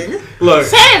giving. Look.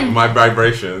 Same. My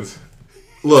vibrations.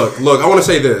 Look, I want to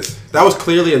say this. That was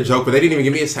clearly a joke, but they didn't even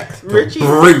give me a chance to Richie.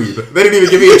 breathe. They didn't even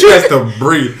give me a chance to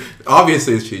breathe.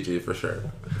 Obviously, it's Chi-Chi, for sure.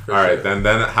 All right, then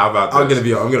how about this?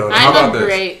 I'm gonna. How I'm about a this?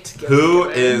 great Who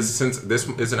giver. is, since this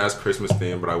isn't as Christmas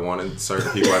themed, but I wanted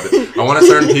certain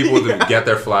people to get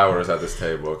their flowers at this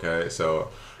table, okay? So,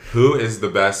 who is the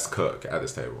best cook at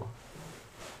this table?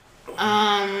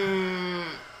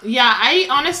 Yeah,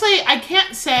 I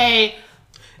can't say.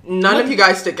 None of you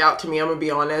guys stick out to me, I'm going to be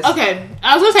honest. Okay,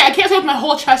 I was going to say, I can't say with my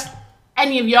whole chest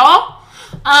any of y'all.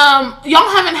 Y'all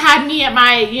haven't had me at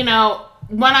my,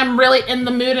 when I'm really in the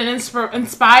mood and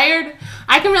inspired,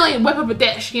 I can really whip up a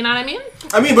dish, you know what I mean?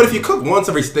 I mean, but if you cook once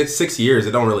every 6 years,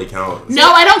 it don't really count.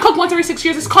 No, I don't cook once every 6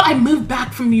 years. It's called I moved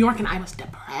back from New York and I was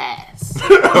depressed.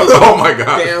 Oh my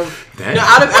god. Damn. No,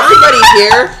 out of everybody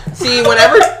here, see,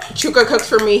 whenever Chuka cooks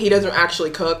for me, he doesn't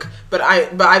actually cook. But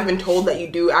I've been told that you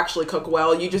do actually cook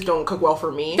well. You just don't cook well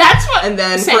for me. That's what. And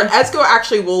then for Esco,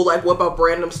 actually will like whip up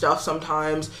random stuff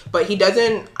sometimes, but he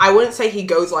doesn't. I wouldn't say he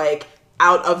goes like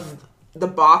out of the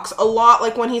box a lot,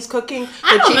 like when he's cooking.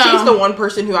 I don't know. Chi-Chi's the one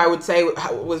person who I would say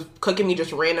was cooking me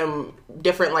just random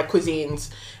different like cuisines,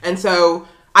 and so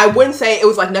I wouldn't say it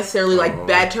was like necessarily like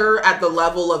better at the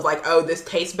level of like, oh, this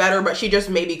tastes better, but she just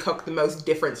maybe cooked the most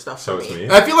different stuff for me.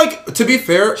 I feel like, to be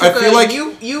fair, Chuka, I feel like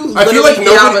you literally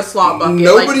get out of a slot bucket.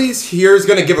 Nobody's here is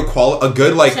gonna give a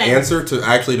good answer to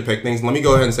actually depict things. Let me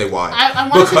go ahead and say why. I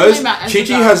want to say about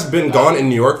Chi-Chi has been gone in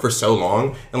New York for so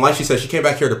long, and like she said, she came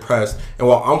back here depressed. And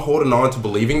while I'm holding on to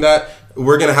believing that,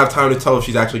 we're gonna have time to tell if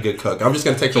she's actually a good cook. I'm just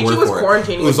gonna take her word for it. She was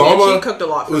quarantining with me and she cooked a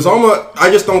lot for me.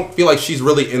 I just don't feel like she's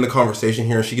really in the conversation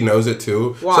here, and she knows it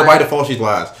too. Why? So by default, she's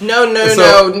last. No, that's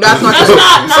not true.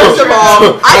 Not First true. of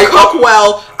all, I cook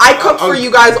well. I cook for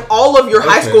you guys all of your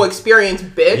high school experience,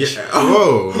 bitch. Yeah.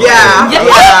 Whoa.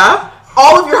 Yeah.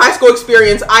 All of your high school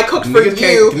experience, I cooked for you.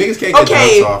 Niggas can't get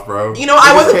jokes off, bro. You know,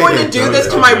 I wasn't going to do this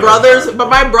to my brothers, but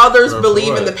my brothers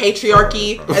believe in the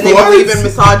patriarchy and they believe in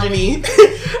misogyny.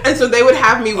 And so they would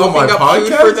have me whipping up food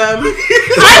for them.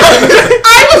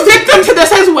 I was victim to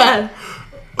this as well.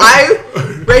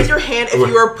 Raise your hand if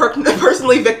you were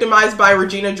personally victimized by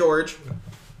Regina George.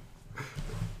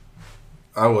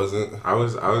 I wasn't. I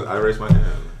raised my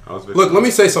hand. Look, let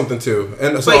me say something too.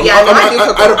 And so I don't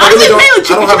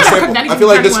have a sample. I feel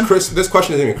like this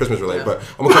question isn't even Christmas related, but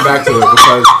I'm gonna come back to it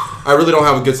because I really don't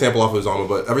have a good sample off of Uzama.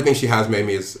 But everything she has made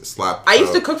me is slap. I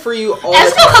used to cook for you all the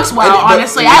time. Esco cooks well,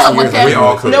 honestly. I live with him. We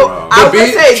all cook well. I was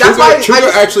gonna say that's why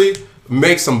Chuka actually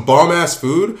makes some bomb ass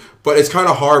food, but it's kind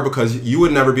of hard because you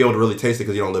would never be able to really taste it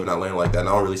because you don't live in Atlanta like that. And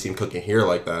I don't really see him cooking here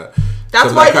like that.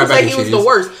 That's why you say he was the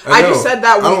worst. I just said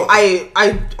that.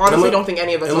 I honestly don't think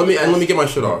any of us. And let me get my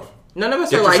shit off. None of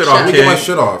us are like chef. Let me get my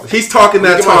shit off. He's talking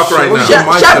that talk right now. Chef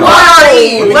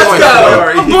Boyardee, let's go.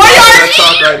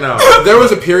 Boyardee, right now. There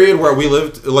was a period where we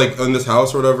lived like in this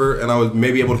house or whatever, and I was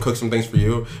maybe able to cook some things for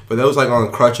you, but that was like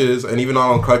on crutches, and even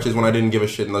on crutches when I didn't give a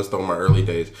shit, and that's still in my early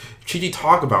days. Chi-Chi,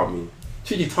 talk about me.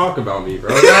 Chi-Chi, talk about me, bro.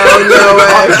 No way.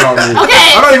 Talk about me.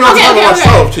 Okay. I don't even know how to talk about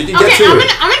myself. Chi-Chi, get to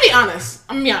it. I'm gonna be honest.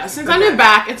 Since I moved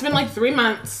back, it's been like 3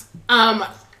 months.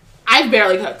 I've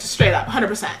barely cooked, straight up,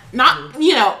 100%. Not,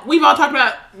 we've all talked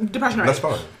about depression already. That's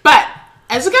fine. But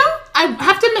as a go, I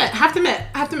have to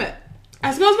admit,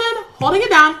 Esco's been holding it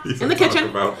down in the kitchen.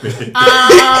 About me.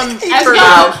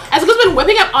 Esco's been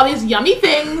whipping up all these yummy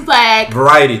things, like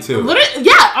variety too. Literally,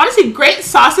 yeah, honestly, great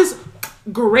sauces.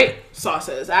 Great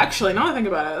sauces, actually. Now I think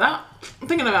about it, I'm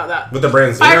thinking about that. With the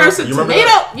brands, fire roasted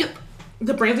tomato.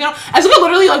 The branzino. Esco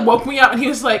literally like woke me up and he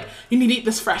was like, "You need to eat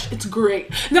this fresh. It's great."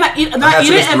 And then I eat it. I had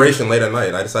some inspiration late at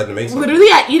night. I decided to make something.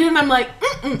 Literally, I eat it and I'm like,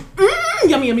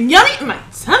 yummy, yummy, yummy. My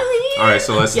tummy. All right,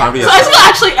 so let's time to get.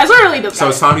 So Esco really does. So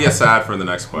it's time to get sad for the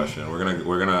next question.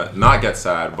 We're gonna not get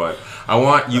sad, but I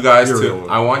want you guys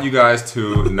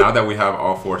to now that we have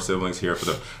all 4 siblings here for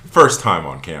the first time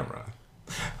on camera,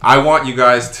 I want you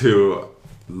guys to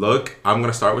look. I'm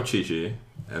gonna start with Chi-Chi.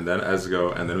 And then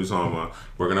Esgo, and then Uzama.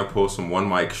 We're going to pull some one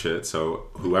mic shit. So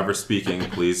whoever's speaking,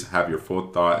 please have your full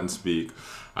thought and speak.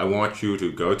 I want you to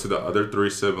go to the other 3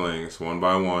 siblings one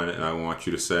by one, and I want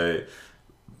you to say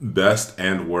best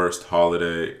and worst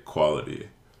holiday quality.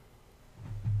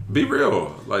 Be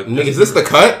real, like. Nigga, is this the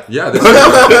cut? Yeah, this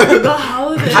is the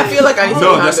holiday. I feel like I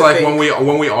that's like when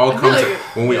we all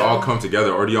come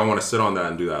together. Or do y'all want to sit on that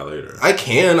and do that later? I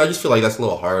can. I just feel like that's a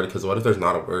little hard because what if there's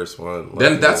not a worse one? Like,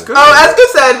 then that's good. Oh, Esco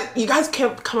said you guys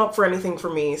can't come up for anything for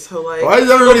me. So like, why does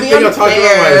everybody think I'm talking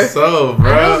about myself, bro?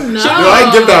 I don't know. Do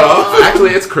I get that off?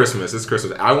 Actually, it's Christmas.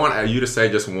 I want you to say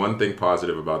just one thing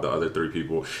positive about the other 3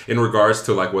 people in regards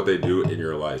to like what they do in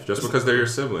your life, just because they're your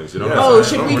siblings. You know? Yeah. Oh,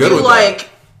 should we do like?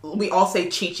 We all say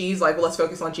Chi-Chi's, like let's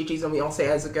focus on Chi-Chi's, and we all say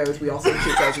as it goes. We all say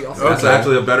Chi-Chi's, we all say. That's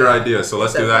actually a better idea. So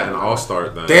let's do that, and I'll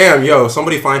start then. Damn, yo,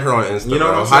 somebody find her on Insta. You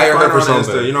know, hire her for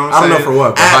something. Insta, you know, what I don't know for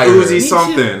what. At Uzi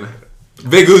something.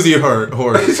 Big Uzi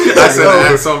horse. I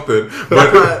said at something,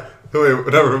 but wait,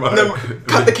 never mind.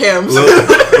 Cut the cams. Lil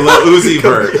Uzi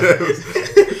Vert.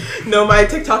 No, my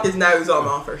TikTok is now Uzama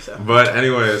offer. So. But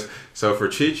anyways. So for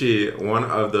Chi-Chi, one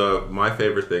of my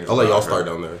favorite things. I'll let y'all start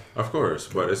down there. Of course,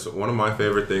 but it's one of my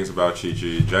favorite things about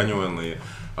Chi-Chi, genuinely,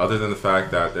 other than the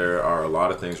fact that there are a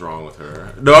lot of things wrong with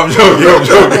her. No, I'm joking.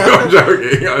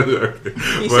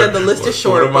 You said the list is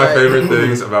short. One of my favorite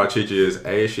things about Chi-Chi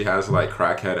is she has like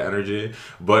crackhead energy,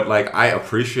 but like I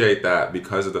appreciate that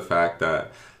because of the fact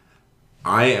that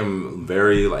I am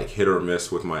very like hit or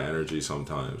miss with my energy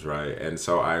sometimes, right? And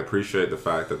so I appreciate the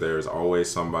fact that there's always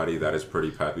somebody that is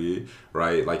pretty peppy,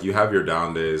 right? Like you have your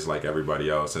down days like everybody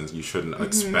else, and you shouldn't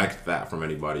expect that from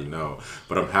anybody, no.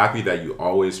 But I'm happy that you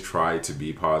always try to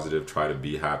be positive, try to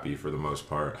be happy for the most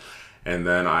part. And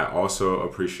then I also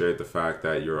appreciate the fact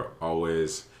that you're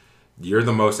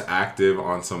the most active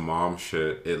on some mom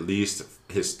shit, at least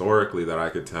historically that I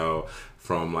could tell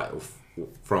from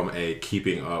a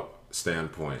keeping up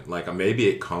standpoint. Like maybe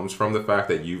it comes from the fact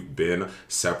that you've been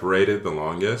separated the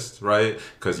longest, right?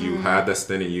 Because you had that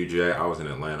stint in UGA. I was in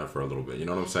Atlanta for a little bit, you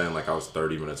know what I'm saying? Like I was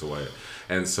 30 minutes away,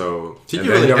 and so and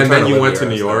then you went to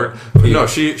New York. No,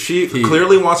 she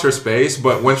clearly wants her space,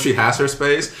 but when she has her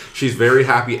space, she's very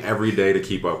happy every day to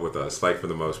keep up with us, like for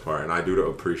the most part, and I do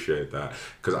appreciate that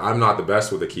because I'm not the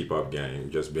best with the keep up gang,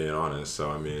 just being honest.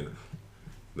 So I mean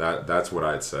that's what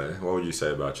I'd say. What would you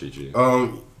say about Chi-Chi?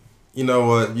 You know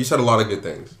what? You said a lot of good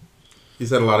things.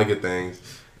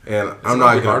 And I'm not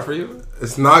gonna be hard for you.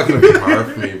 It's not gonna be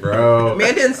hard for me, bro.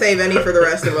 Man didn't save any for the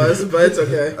rest of us, but it's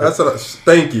okay.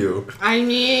 Thank you. I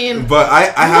mean, but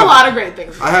I have a lot of great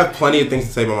things. I have plenty of things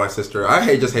to say about my sister. I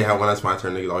hate how when it's my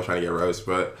turn, niggas always trying to get roast.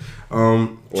 But what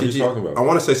are you talking about? I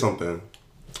want to say something.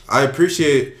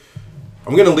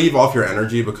 I'm going to leave off your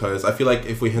energy because I feel like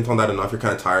if we hint on that enough, you're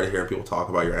kind of tired of hearing people talk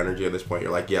about your energy at this point.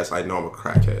 You're like, yes, I know I'm a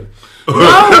crackhead. No,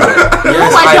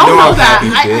 I don't know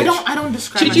that. I don't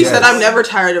describe Chi-Chi said I'm never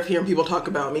tired of hearing people talk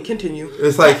about me. Continue.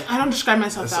 It's like... I don't describe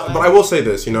myself that way. But I will say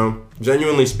this,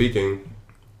 genuinely speaking,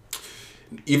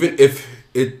 even if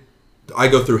I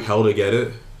go through hell to get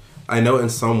it, I know in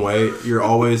some way you're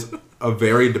always a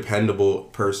very dependable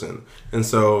person. And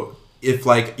so... if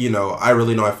I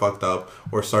really know I fucked up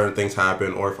or certain things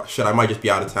happen or I might just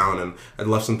be out of town and I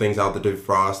left some things out to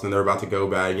defrost and they're about to go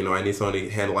bad, I need someone to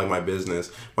handle my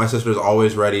business. My sister's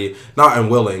always ready, not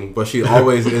unwilling, but she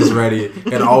always is ready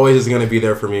and always is going to be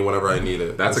there for me whenever I need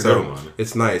it. That's a good one.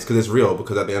 It's nice because it's real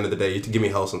because at the end of the day, you can give me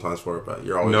hell sometimes for it, but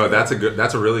you're always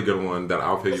that's a really good one that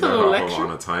I'll piggyback off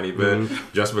on a tiny bit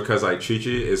just because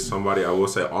Chi-Chi is somebody I will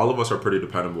say all of us are pretty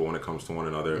dependable when it comes to one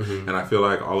another and I feel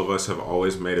like all of us have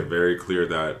always made it very clear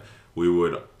that we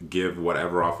would give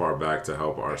whatever off our back to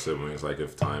help our siblings, like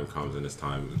if time comes and it's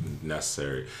time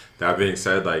necessary. That being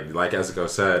said, like Esico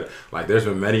said, like there's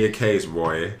been many a case,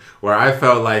 boy, where I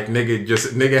felt like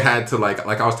nigga had to like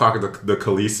I was talking to the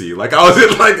Khaleesi, like I was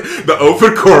in like the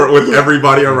open court with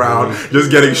everybody around,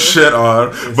 just getting shit on.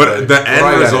 But the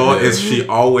end result is she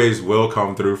always will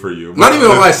come through for you. Not even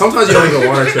like sometimes you don't even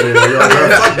want her to anymore. You're like, bro,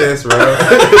 fuck this, bro. You're like,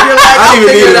 I don't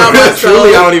even need it out myself.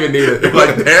 Truly, I don't even need it.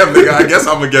 Like, damn, nigga, I guess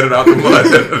I'm gonna get it out the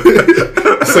mud.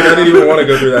 It's like I didn't even want to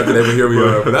go through that today, but here we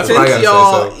are. But that's what I gotta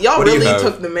y'all, say. So, y'all what do you really have?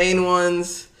 took the main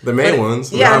ones. The main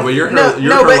ones? Yeah, But you're her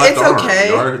no, but left it's arm. okay.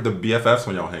 You're the BFFs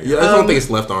when y'all hang out. Yeah, I don't think it's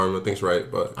left arm. I think it's right,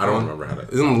 but I don't remember how to.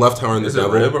 Isn't left arm the Is it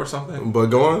devil? rib or something? But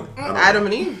go on. Adam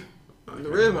and Eve. The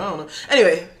rib, I don't know.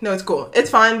 Anyway, no, it's cool. It's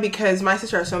fine because my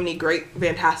sister has so many great,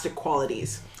 fantastic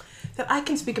qualities that I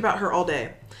can speak about her all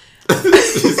day.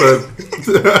 She said,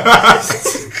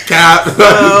 "Cap."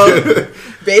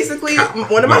 Basically,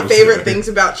 one of my favorite things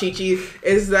about Chi-Chi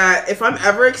is that if I'm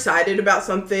ever excited about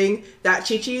something, that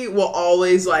Chi-Chi will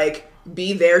always like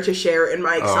be there to share in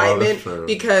my excitement.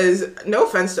 Because no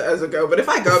offense to Ezigo, but if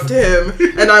I go up to him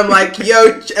and I'm like,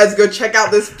 yo, Ezigo, check out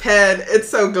this pen, it's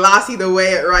so glossy the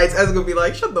way it writes, Ezigo will be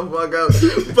like, shut the fuck up.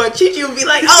 But Chi-Chi will be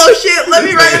like, oh shit, let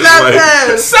me write in that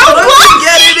pen. So glossy.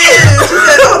 Get it in. She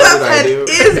said, oh, that pen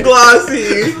is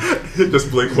glossy. Just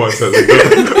blink once,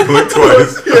 Ezigo. Blink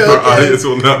twice. Our audience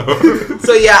will know.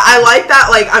 So yeah, I like that.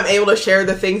 Like I'm able to share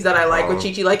the things that I like with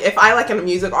Chi-Chi. Like if I like a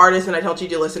music artist and I tell Chi-Chi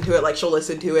to listen to it, like she'll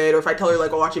listen to it. Or if I tell her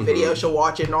like watch a video, she'll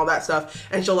watch it and all that stuff.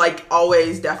 And she'll like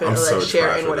always definitely like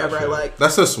share in whatever I like.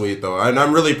 That's so sweet though, and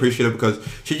I'm really appreciative because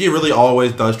Chi-Chi really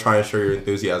always does try and show your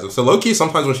enthusiasm. So low key,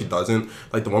 sometimes when she doesn't,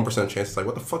 like the 1% chance, it's like,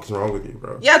 what the fuck is wrong with you,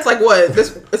 bro? Yeah, it's like what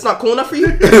it's not cool enough for you.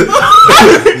 So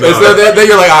then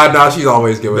you're like, nah, she's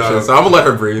always good with shit. So I'm gonna let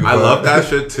her breathe. I love that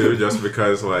shit too, just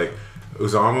because like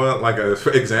Uzama, like an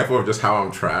example of just how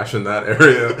I'm trash in that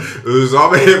area.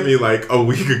 Uzama hit me like a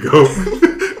week ago.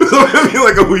 Hit me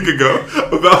like a week ago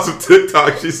about some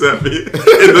TikTok she sent me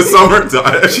in the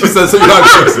summertime. She said, so you're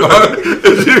not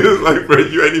and she was like, bro,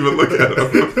 you ain't even look at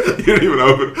them. You didn't even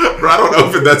open. Bro, I don't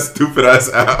open that stupid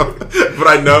ass app. But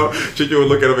I know she would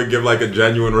look at them and give like a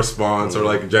genuine response or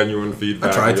like genuine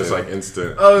feedback. I tried just like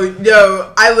instant. Oh,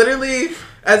 yo, I literally...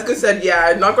 Ezico said, yeah,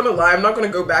 I'm not gonna lie, I'm not gonna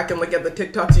go back and look at the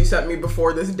TikToks you sent me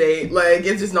before this date. Like,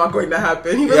 it's just not going to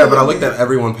happen. Yeah, but I looked at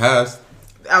everyone past.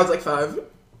 I was like 5.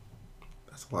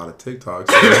 That's a lot of TikToks.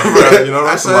 Bro, you know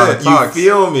what I'm saying? You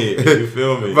feel me. You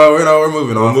feel me. But we're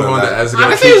moving on. We'll move on to Ezico.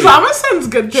 Honestly, Uzama sends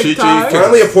good TikToks.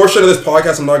 Currently, a portion of this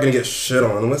podcast I'm not gonna get shit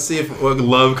on. Let's see if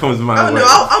love comes my way. No,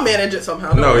 I'll manage it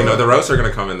somehow. No, you know, the roasts are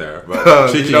gonna come in there.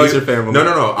 But you know it's your family.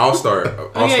 No. I'll start.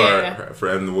 Yeah.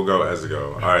 And we'll go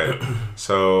Ezigo. All right.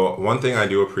 So one thing I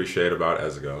do appreciate about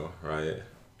Ezigo, right?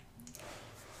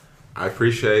 I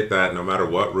appreciate that no matter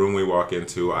what room we walk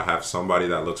into, I have somebody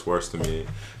that looks worse than me.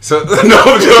 So no,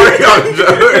 I'm joking.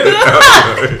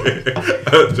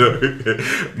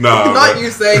 Nah, not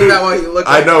you saying that while you look.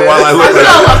 I like know this. while I look.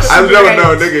 I great.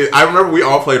 know, nigga. I remember we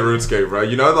all played RuneScape, right?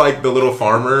 You know, like the little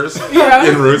farmers Yeah.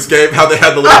 in RuneScape, how they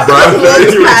had the little brush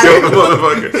and you would kill the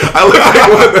motherfucker. I look like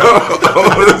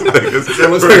one of those niggas. It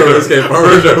looks like a RuneScape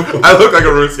farmer. I look like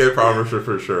a RuneScape farmer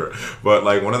for sure. But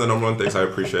like one of the number one things I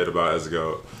appreciate about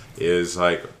Ezigo is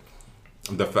like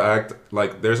the fact,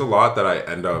 like, there's a lot that I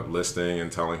end up listening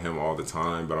and telling him all the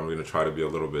time, but I'm going to try to be a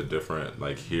little bit different,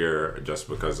 like, here, just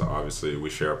because, obviously, we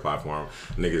share a platform.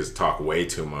 Niggas talk way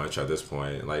too much at this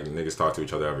point. Like, niggas talk to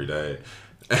each other every day.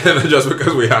 And just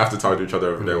because we have to talk to each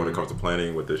other every day when it comes to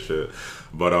planning with this shit.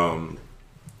 But,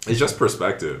 it's just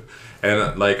perspective.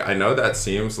 And, like, I know that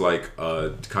seems like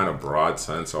a kind of broad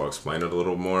sense. I'll explain it a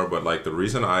little more. But, like, the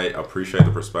reason I appreciate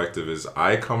the perspective is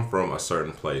I come from a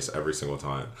certain place every single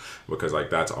time. Because,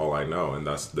 like, that's all I know. And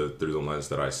that's through the lens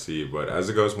that I see. But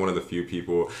Ezigo is one of the few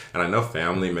people. And I know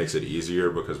family makes it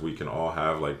easier because we can all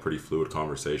have, like, pretty fluid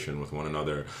conversation with one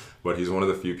another. But he's one of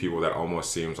the few people that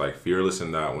almost seems, like, fearless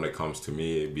in that when it comes to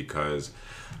me. Because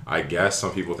I guess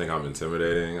some people think I'm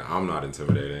intimidating. I'm not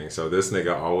intimidating. So this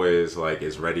nigga always, like,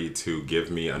 is ready to give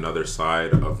me another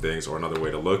side of things or another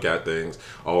way to look at things.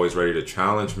 Always ready to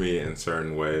challenge me in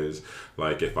certain ways.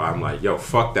 Like, if I'm like, yo,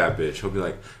 fuck that bitch, he'll be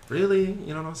like, really?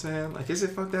 You know what I'm saying? Like, is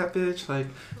it fuck that bitch? Like,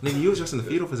 nigga, you was just in the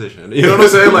fetal position. You know what I'm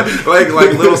saying?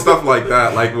 Like little stuff like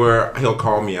that. Like, where he'll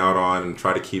call me out on and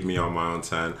try to keep me on my own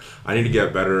 10. I need to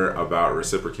get better about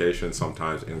reciprocation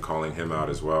sometimes in calling him out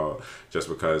as well. Just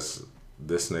because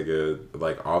this nigga,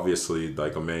 like, obviously,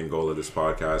 like, a main goal of this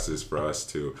podcast is for us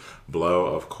to blow,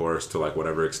 of course, to, like,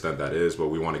 whatever extent that is, but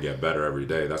we want to get better every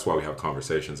day. That's why we have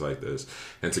conversations like this.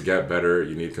 And to get better,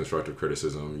 you need constructive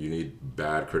criticism. You need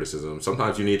bad criticism.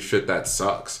 Sometimes you need shit that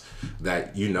sucks,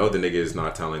 that you know the nigga is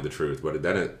not telling the truth, but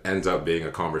then it ends up being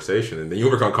a conversation, and then you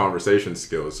work on conversation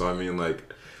skills. So, I mean,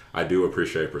 like, I do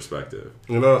appreciate perspective.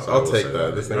 You know, So I'll take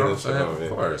that. This nigga is of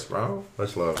course, bro.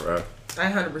 Much love, bro. I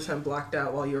 100% blacked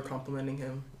out while you were complimenting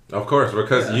him. Of course,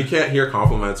 because you can't hear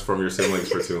compliments from your siblings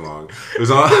for too long.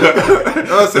 Uzama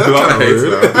hates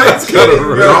them. That's kind of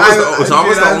rude.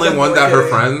 Uzama's the only one that her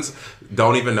friends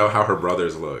don't even know how her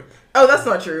brothers look. Oh, that's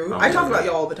not true. I talk about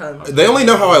you all the time. They only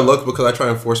know how I look because I try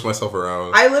and force myself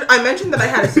around. I mentioned that I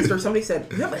had a sister. Somebody said,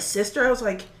 "You have a sister?" I was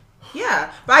like,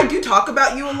 "Yeah." But I do talk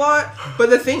about you a lot. But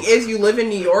the thing is, you live in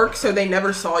New York, so they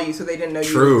never saw you, so they didn't know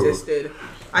you existed.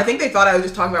 I think they thought I was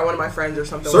just talking about one of my friends or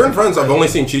something. Certain friends, I've only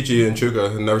seen Chi-Chi and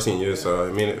Chuka, and never seen you, so,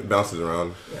 I mean, it bounces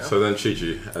around. Yeah. So then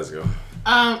Chi-Chi, Ezgo.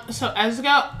 So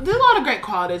Ezgo, there's a lot of great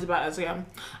qualities about Ezgo.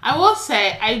 I will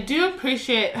say, I do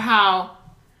appreciate how...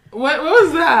 What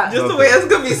was that? Just the way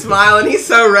Ezgo be smiling. He's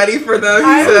so ready for them.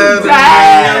 I'm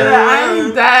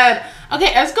dead.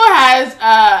 Okay, Ezgo has,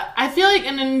 I feel like,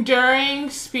 an enduring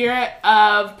spirit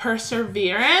of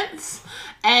perseverance.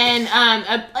 And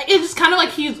it's just kind of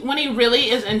like when he really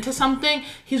is into something,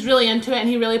 he's really into it and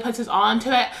he really puts his all into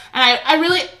it. And I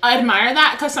really admire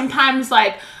that, because sometimes,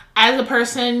 like, as a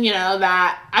person, you know,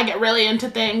 that I get really into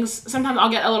things, sometimes I'll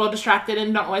get a little distracted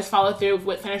and don't always follow through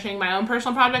with finishing my own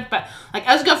personal project. But, like,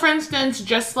 Ezgo, for instance,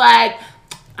 just like,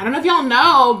 I don't know if y'all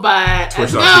know, but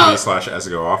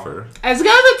Twitch.tv/Ezgo offer. Ezgo's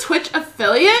a Twitch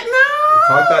affiliate now.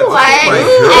 Talk that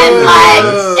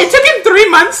it took him 3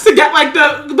 months to get like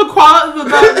the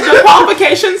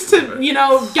qualifications to, you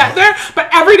know, get there. But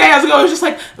every day Ezgo is just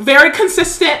like very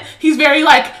consistent. He's very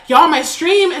like, y'all my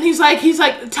stream, and he's like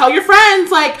tell your friends,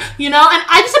 like, you know. And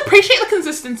I just appreciate the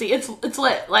consistency. It's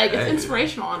lit. Like, it's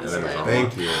inspirational, honestly.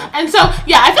 Thank you. And so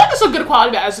yeah, I feel like that's a good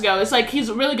quality about Ezgo. It's like he's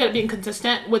really good at being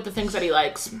consistent with the things that he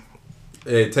likes.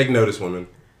 Hey, take notice, women.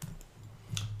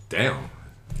 Damn.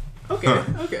 Okay. And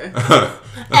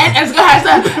Ezgo has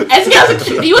a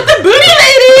cutie with the booty,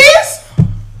 ladies.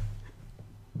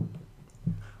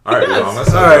 All right, All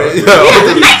right. He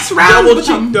has a nice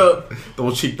round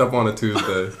Double cheeked up on a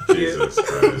Tuesday. Jesus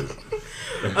Christ.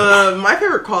 My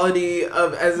favorite quality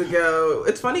of Ezgo,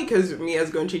 it's funny because me,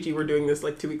 Ezgo, and Chi-Chi were doing this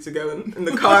like 2 weeks ago in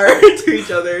the car to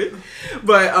each other.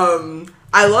 But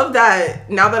I love that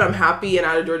now that I'm happy and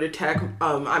out of Georgia Tech,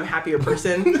 I'm a happier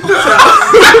person. So.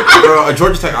 Bro, at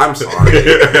Georgia Tech, I'm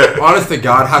sorry. Honest to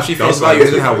God, how she feels about you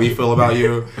isn't how we feel about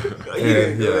you.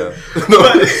 Yeah.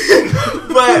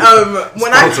 But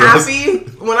when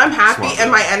I'm happy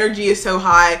and my energy is so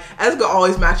high, Ezgo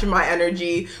always matching my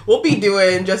energy. We'll be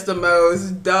doing just the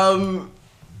most dumb,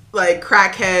 like,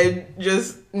 crackhead,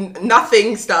 just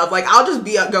nothing stuff. Like, I'll just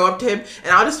go up to him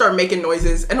and I'll just start making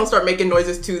noises, and he'll start making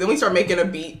noises too. Then we start making a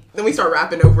beat. Then we start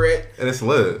rapping over it. And it's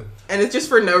lit. And it's just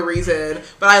for no reason.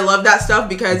 But I love that stuff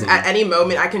because at any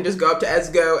moment I can just go up to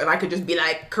Ezgo and I could just be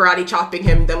like karate chopping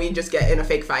him. Then we just get in a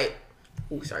fake fight.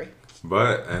 Ooh, sorry.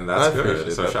 And that's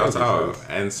good. So shouts out.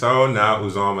 And so now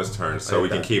Uzama's turn. So we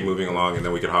can keep moving along, and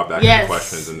then we can hop back into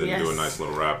questions and then do a nice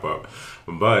little wrap up.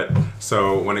 But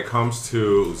so when it comes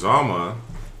to Uzama,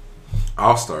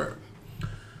 I'll start.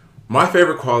 My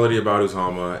favorite quality about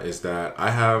Uzama is that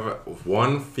I have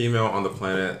one female on the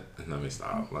planet. Let me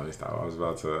stop. I was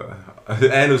about to.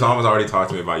 And Uzama's already talked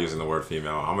to me about using the word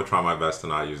female. I'm gonna try my best to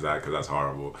not use that because that's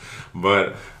horrible.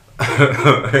 But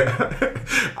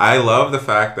I love the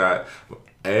fact that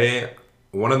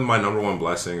one of my number one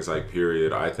blessings, like,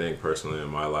 period, I think personally in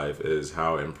my life, is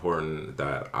how important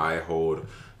that I hold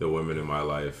the women in my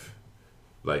life,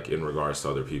 like, in regards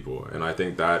to other people. And I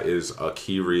think that is a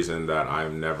key reason that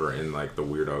I'm never in, like, the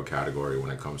weirdo category when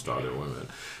it comes to other women.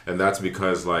 And that's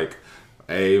because, like,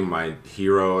 my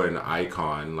hero and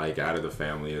icon, like, out of the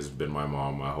family has been my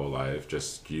mom my whole life,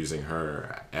 just using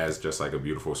her as just, like, a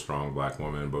beautiful, strong black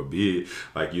woman. But B,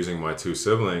 like, using my two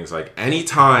siblings, like,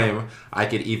 anytime I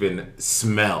could even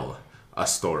smell a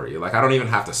story, like, I don't even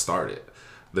have to start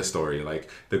the story, like,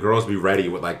 the girls be ready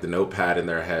with, like, the notepad in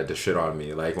their head to shit on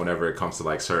me, like, whenever it comes to,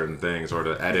 like, certain things, or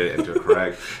to edit and to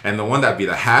correct. And the one that'd be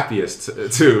the happiest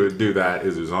to do that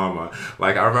is Uzama.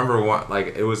 Like, I remember when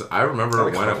it was,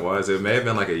 it may have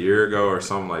been like a year ago or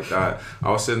something like that.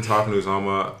 I was sitting talking to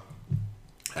Uzama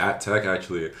at Tech,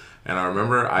 actually, and I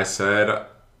remember I said,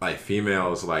 like,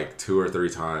 females, like, 2 or 3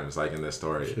 times, like, in this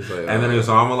story. Like, and then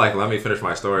Uzama, like, let me finish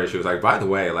my story. She was like, by the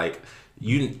way, like,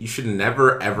 you should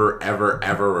never, ever, ever,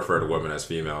 ever refer to women as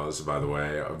females, by the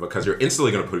way, because you're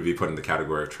instantly going to be put in the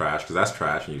category of trash, because that's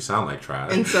trash and you sound like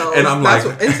trash. Incels. And I'm like...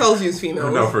 Incels use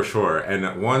females. No, for sure.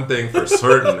 And one thing for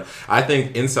certain, I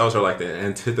think incels are like the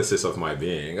antithesis of my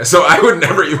being. So I would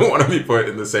never even want to be put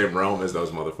in the same realm as those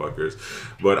motherfuckers.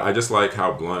 But I just like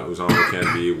how blunt Uzama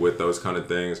can be with those kind of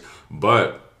things.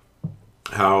 But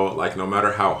how, like, no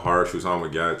matter how harsh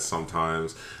Uzama gets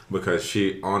sometimes, because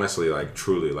she honestly, like,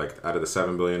 truly, like, out of the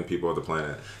 7 billion people of the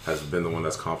planet, has been the one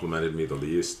that's complimented me the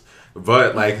least.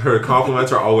 But, like, her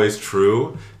compliments are always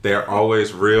true. They're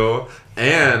always real.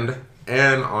 And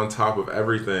on top of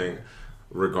everything,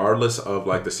 regardless of,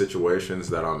 like, the situations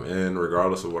that I'm in,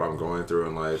 regardless of what I'm going through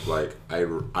in life, like, I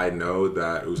know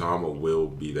that Uzama will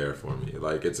be there for me.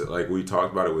 Like, it's like, we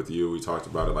talked about it with you, we talked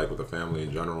about it, like, with the family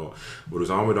in general, but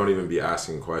Uzama don't even be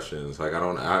asking questions. Like,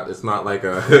 it's not like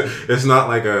I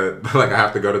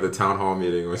have to go to the town hall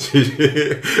meeting with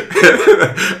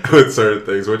with certain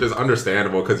things, which is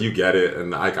understandable, because you get it,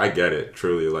 and I get it,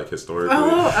 truly, like, historically.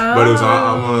 But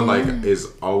Uzama, like,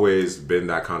 is always been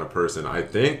that kind of person. I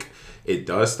think it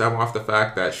does stem off the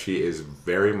fact that she is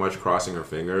very much crossing her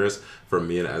fingers for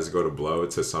me and Ezgo to blow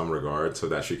to some regard, so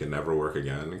that she can never work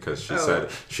again, because she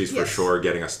said she's for sure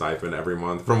getting a stipend every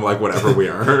month from, like, whatever we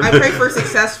earn. I pray for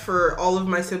success for all of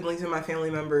my siblings and my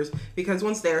family members, because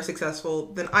once they are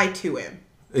successful, then I too am.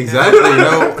 Exactly. You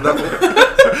know,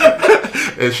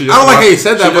 I don't like how you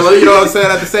said that, but you know what I'm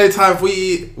saying? At the same time,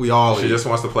 we all She just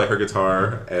wants to play her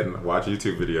guitar and watch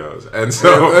YouTube videos. And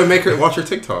so... And make her watch her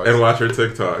TikToks. And watch her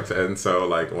TikToks. And so,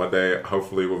 like, one day,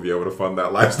 hopefully, we'll be able to fund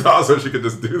that lifestyle so she could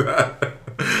just do that.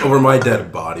 Over my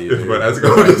dead body. Dude. But that's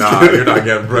going like, nah, you're not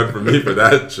getting bread from me for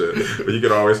that shit. But you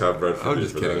could always have bread from me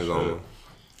for that shit.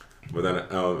 But then,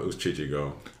 it was Chi-Chi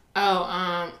go.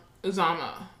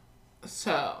 Uzama.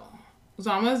 So...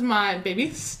 Uzama's my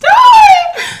baby star.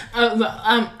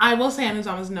 I will say I'm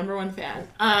Uzama's #1 fan.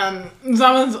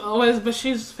 Uzama's always, but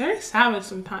she's very savage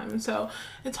sometimes, so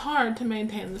it's hard to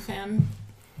maintain the fan.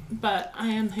 But I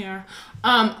am here.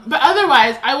 But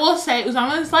otherwise, I will say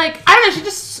Uzama's like, I don't know,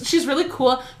 she's really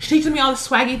cool. She teaches me all the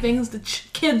swaggy things that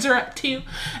kids are up to,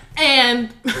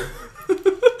 and.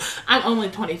 I'm only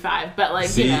 25, but like,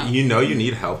 see, you know you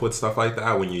need help with stuff like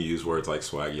that when you use words like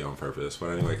swaggy on purpose.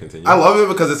 But anyway, continue. I love it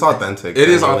because it's authentic. It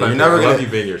is authentic. You're never I love you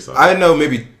being yourself. I know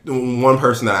maybe one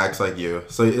person that acts like you,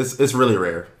 so it's really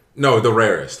rare. No, the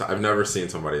rarest. I've never seen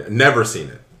somebody. Never seen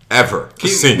it. Ever.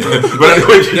 Keep seeing it. But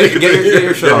anyway, get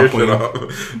your shit off.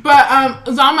 But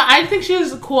Uzama, I think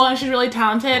she's cool and she's really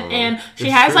talented, and she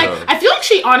has like, I feel like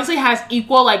she honestly has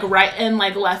equal like right and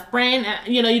like left brain,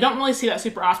 and you know, you don't really see that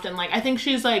super often. Like, I think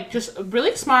she's like just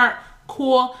really smart,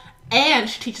 cool, and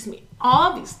she teaches me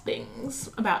all these things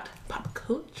about pop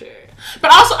culture.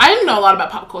 But also, I didn't know a lot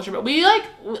about pop culture, but we like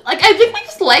I think we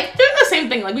just like doing the same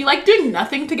thing. Like, we like doing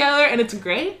nothing together, and it's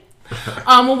great.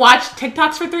 We'll watch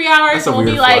TikToks for 3 hours, and we'll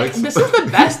be like, this is the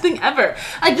best thing ever.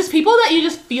 Like, just people that you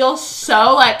just feel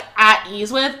so like at ease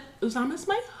with. Uzama's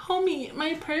my homie,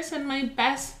 my person, my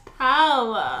best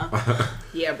pal.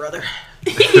 Yeah, brother.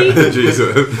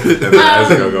 Jesus.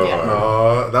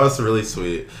 That was really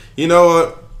sweet. You know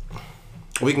what?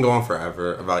 We can go on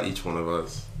forever about each one of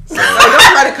us. So.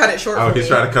 Don't try to cut it short. He's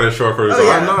trying to cut it short for Uzama.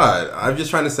 Yeah. I'm not. I'm just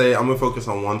trying to say I'm gonna focus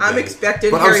on one thing. I'm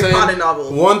expecting Harry Potter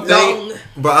novel. One thing,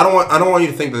 but I don't want you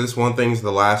to think that this one thing's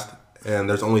the last, and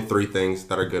there's only 3 things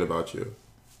that are good about you.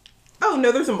 Oh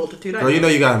no, there's a multitude. Girl, you know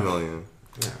you got a million.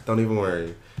 Yeah. Don't even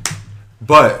worry.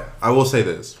 But I will say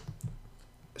this: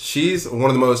 she's one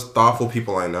of the most thoughtful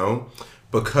people I know,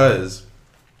 because,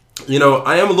 you know,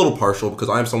 I am a little partial because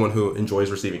I am someone who enjoys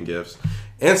receiving gifts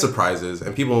and surprises,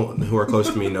 and people who are close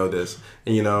to me know this.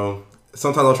 And, you know,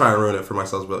 sometimes I'll try and ruin it for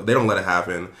myself, but they don't let it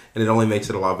happen, and it only makes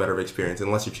it a lot better of an experience,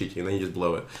 unless you're cheeky, and then you just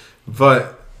blow it.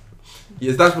 But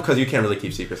that's because you can't really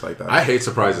keep secrets like that. I hate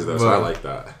surprises, though, so I like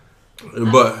that.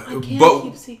 I can't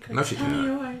keep secrets. No, she Tell can't. me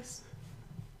yours.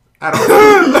 I don't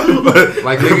know.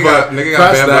 Like, nigga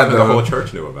got banned up and the whole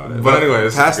church knew about it. But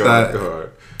anyways, past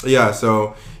that, yeah,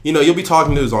 so, you know, you'll be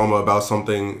talking to Uzama about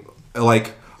something,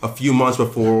 like, a few months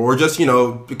before, or just, you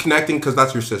know, connecting because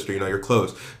that's your sister, you know, you're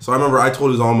close. So I remember I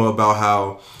told Uzama about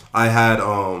how I had,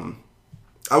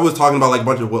 I was talking about like a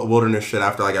bunch of wilderness shit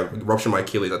after like I ruptured my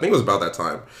Achilles. I think it was about that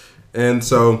time. And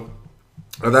so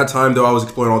at that time, though, I was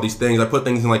exploring all these things. I put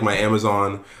things in like my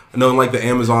Amazon knowing like the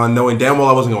Amazon, knowing damn well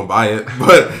I wasn't gonna buy it,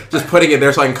 but just putting it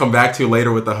there so I can come back to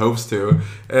later with the hopes to.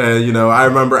 And you know, I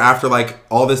remember after like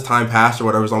all this time passed or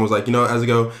whatever, someone was like, you know, as I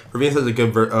go, for being such a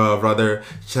good brother,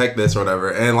 check this or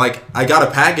whatever. And like I got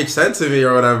a package sent to me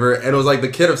or whatever, and it was like the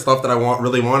kit of stuff that I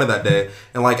really wanted that day,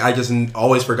 and like I just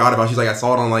always forgot about. She's like, I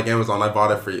saw it on like Amazon, I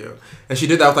bought it for you. And she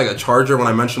did that with like a charger when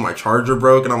I mentioned my charger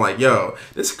broke, and I'm like, yo,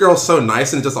 this girl's so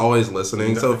nice and just always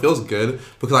listening. So it feels good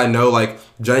because I know, like,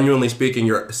 genuinely speaking,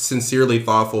 you're sincerely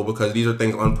thoughtful because these are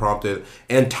things unprompted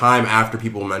and time after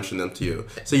people mention them to you.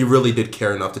 So you really did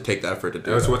care enough to take the effort to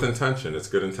do it. It's with intention. It's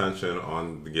good intention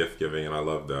on the gift giving, and I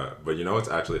love that. But you know what's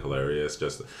actually hilarious,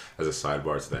 just as a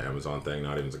sidebar to the Amazon thing,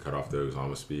 not even to cut off the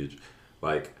Usama speech,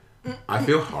 like, I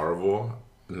feel horrible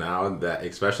now that,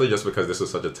 especially just because this is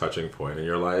such a touching point in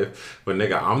your life, but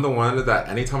nigga, I'm the one that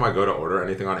anytime I go to order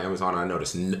anything on Amazon, I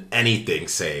notice anything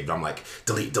saved, I'm like,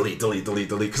 delete,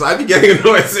 because I be getting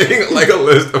annoyed seeing like a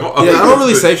list of all. Yeah, I don't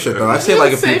really save shit though. I say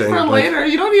like a few save things. for later.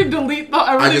 You don't need to delete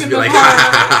everything I just in be the like,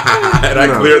 cart. and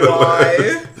I clear the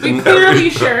list. We clearly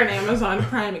share an Amazon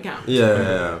Prime account.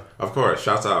 Yeah. Of course,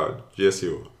 shouts out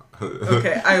GSU.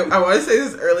 Okay, I want to say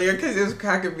this earlier because it was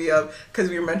cracking me up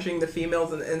because we were mentioning the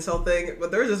females and the incel thing,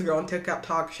 but there was this girl on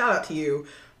TikTok, shout out to you,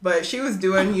 but she was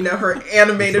doing, you know, her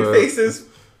animated faces,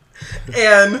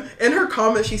 and in her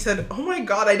comment she said, oh my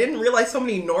god, I didn't realize so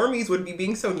many normies would be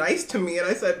being so nice to me, and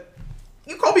I said,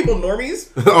 you call people normies?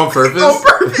 On purpose? On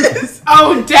purpose.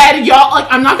 Oh, dead, y'all, like,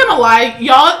 I'm not gonna lie,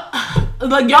 y'all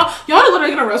are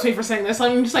literally gonna roast me for saying this.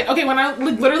 Like, I'm just like, okay, when I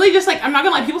like, literally just like, I'm not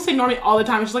gonna lie, people say normie all the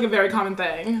time. It's just like a very common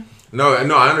thing. No,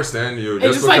 I understand you. It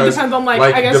just like depends on like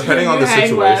I guess depending who on you the hang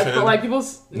situation. with, but like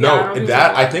people's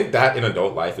I think that in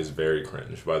adult life is very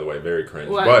cringe. By the way, very cringe.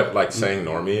 What? But like saying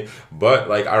normie, but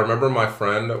like I remember my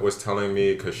friend was telling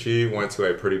me because she went to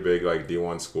a pretty big like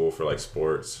D1 school for like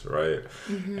sports, right?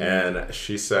 Mm-hmm. And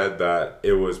she said that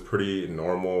it was pretty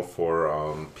normal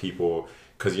for people.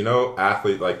 Because, you know,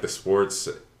 the sports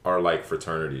are like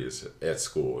fraternities at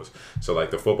schools. So, like,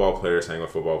 the football players hang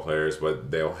with football players, but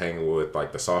they'll hang with,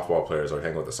 like, the softball players or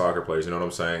hang with the soccer players, you know what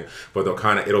I'm saying? But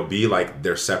it'll be, like,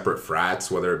 they're separate frats,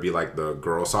 whether it be, like, the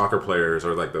girl soccer players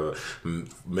or, like, the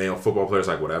male football players,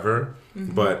 like, whatever.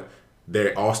 Mm-hmm. But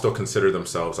they all still consider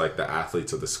themselves, like, the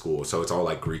athletes of the school. So, it's all,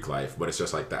 like, Greek life, but it's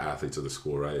just, like, the athletes of the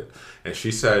school, right? And she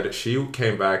said she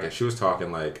came back and she was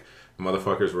talking, like,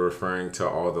 motherfuckers were referring to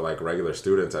all the like regular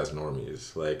students as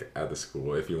normies, like at the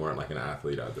school. If you weren't like an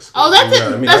athlete at the school. Oh, that's it.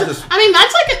 I mean,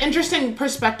 that's like an interesting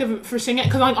perspective for seeing it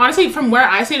because, like, honestly, from where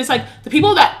I see it, it's like the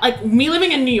people that like me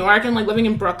living in New York and like living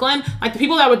in Brooklyn, like the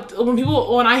people that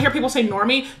when I hear people say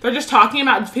normie, they're just talking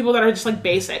about people that are just like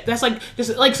basic. That's like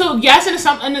just like so. Yes,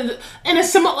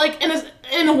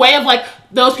 in a way of like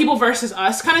those people versus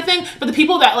us kind of thing. But the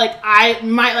people that like I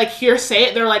might like hear say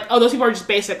it, they're like, oh, those people are just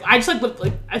basic. I just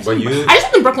like I just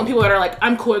live in Brooklyn. People that are like,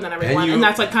 I'm cooler than everyone, and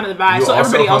that's like kind of the vibe. So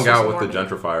everybody else hung out with the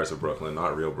gentrifiers of Brooklyn,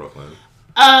 not real Brooklyn.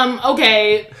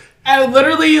 Okay. I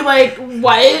literally like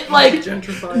what like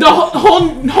gentrified. The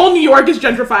whole New York is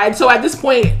gentrified. So at this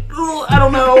point, I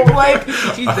don't know. Like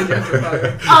she's the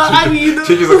gentrifier. I mean,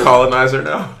 she's a colonizer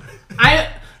now.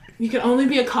 You can only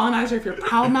be a colonizer if you're a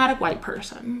problematic white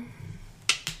person.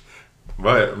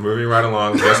 But moving right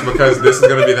along, just because this is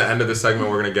going to be the end of the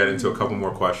segment, we're going to get into a couple more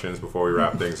questions before we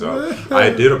wrap things up. I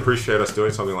did appreciate us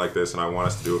doing something like this, and I want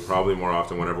us to do it probably more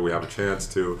often whenever we have a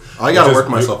chance to. I got to work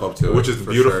myself up to it. Which is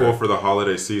beautiful for the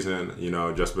holiday season, you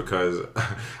know, just because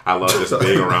I love just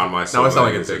being around myself. Now I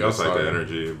sound like a dick. Just like the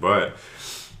energy. But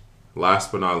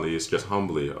last but not least, just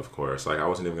humbly, of course. Like, I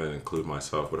wasn't even going to include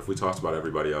myself, but if we talked about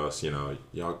everybody else, you know,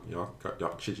 y'all,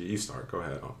 you start. Go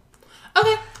ahead.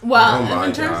 Okay. Well,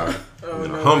 in terms of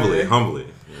humbly, you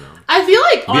know. I feel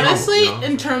like honestly, humble, you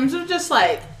know? In terms of just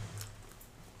like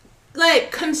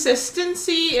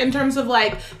consistency, in terms of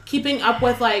like keeping up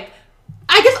with like,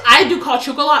 I guess I do call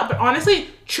Chuka a lot, but honestly,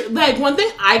 like one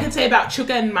thing I could say about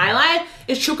Chuka in my life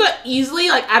is Chuka easily,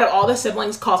 like out of all the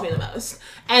siblings, calls me the most.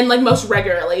 And like most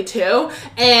regularly too.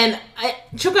 And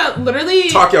Chuka literally...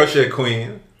 Talk your shit,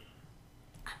 queen.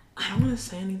 I don't want to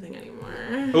say anything anymore.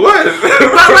 What? But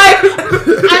like,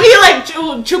 I mean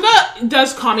like, Chuka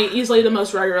does call me easily the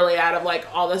most regularly out of like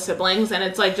all the siblings. And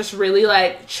it's like just really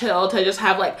like chill to just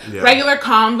have like regular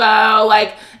convo.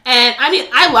 Like, and I mean,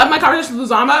 I love my conversations with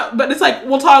Uzama, but it's like,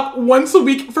 we'll talk once a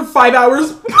week for 5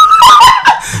 hours.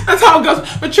 That's how it goes.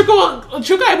 But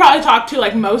Chuka I probably talk to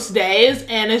like most days,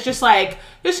 and it's just like,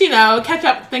 you know, catch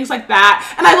up, things like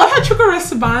that. And I love how Chuka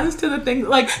responds to the things,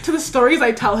 like, to the stories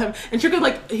I tell him. And Chuka,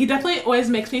 like, he definitely always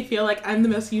makes me feel like I'm the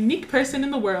most unique person in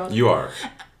the world. You are.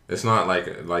 It's not like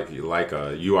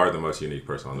you are the most unique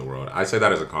person in the world. I say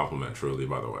that as a compliment, truly,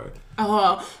 by the way.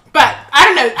 Oh, but I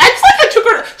don't know. I just like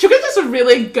that Chuka's just a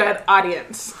really good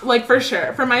audience, like for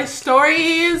sure, for my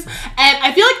stories, and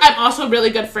I feel like I'm also really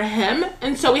good for him,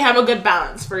 and so we have a good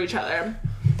balance for each other.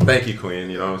 Thank you, Queen.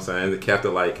 You know what I'm saying? Kept it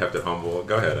light, kept it humble.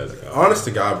 Go ahead, Ezekiel. Honest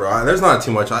to God, bro, there's not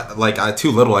too much.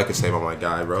 Too little I could say about my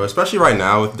guy, bro. Especially right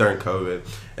now during COVID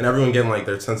and everyone getting like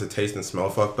their sense of taste and smell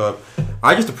fucked up.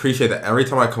 I just appreciate that every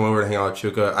time I come over to hang out with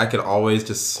Chuka, I could always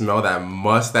just smell that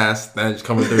mustache stench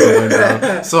coming through the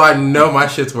window. So I know my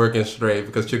shit's working straight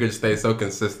because Chuka just stays so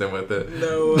consistent with it.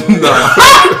 No way.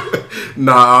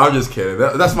 Nah, I'm just kidding.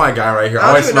 That's my guy right here.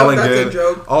 Always smelling good.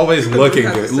 Always looking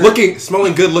good.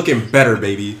 Smelling good, looking better,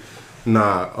 baby.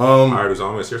 Nah. All right,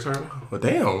 Uzama, it's your turn. Well,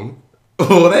 damn.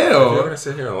 Oh, damn. You're gonna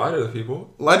sit here and lie to the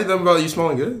people. Lie to them about you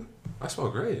smelling good? I smell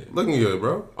great. Looking good,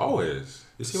 bro. Always.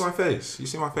 You see my face. You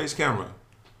see my face camera.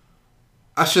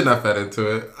 I shouldn't have fed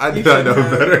into it. I did not know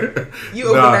better. You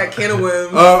opened that can of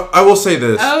worms. I will say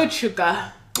this. Oh,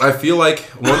 Chuka. I feel like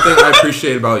one thing I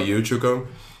appreciate about you, Chuka,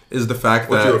 is the fact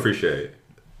that... What you appreciate?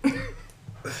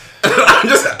 I'm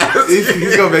just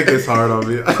he's gonna make this hard on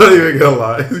me. I'm not even gonna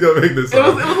lie. He's gonna make this hard.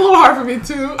 It was a little hard for me,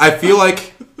 too. I feel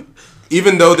like,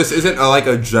 even though this isn't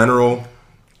a general...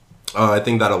 I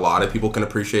think that a lot of people can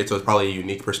appreciate, so it's probably a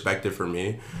unique perspective for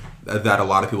me that a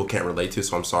lot of people can't relate to,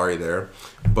 so I'm sorry there.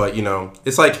 But,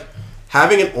 it's like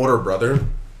having an older brother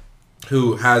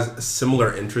who has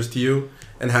similar interests to you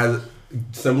and has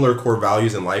similar core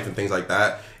values in life and things like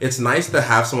that. It's nice to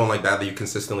have someone like that you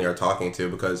consistently are talking to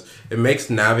because it makes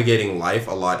navigating life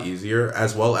a lot easier,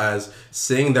 as well as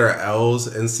seeing their L's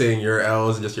and seeing your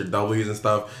L's and just your W's and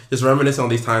stuff. Just reminiscing on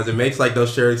these times. It makes like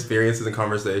those shared experiences and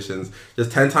conversations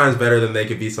just 10 times better than they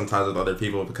could be sometimes with other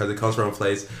people because it comes from a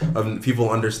place of people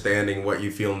understanding what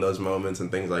you feel in those moments and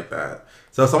things like that.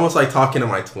 So it's almost like talking to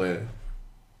my twin.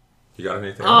 You got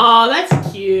anything else? Oh,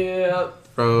 that's cute.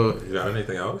 Bro, you got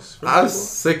anything else? I'm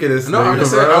sick of this. No, I'm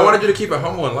just saying, I wanted you to keep it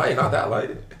humble and light, not that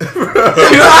light.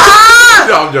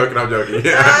 No, I'm joking.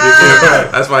 Yeah,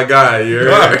 that's my guy. You're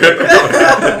right.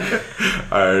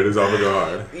 All right, it's all gonna go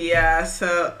hard. Yeah.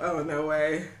 So, no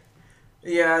way.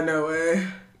 Yeah, no way.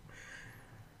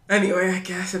 Anyway, I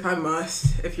guess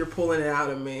if you're pulling it out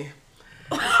of me,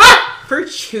 for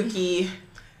Chuki,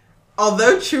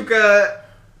 although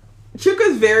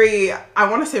Chuka's very, I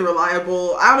want to say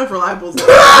reliable. I don't know if reliable is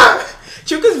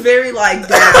Chuka's very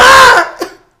down.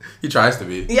 He tries to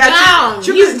be. Yeah, down.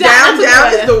 Chuka's down.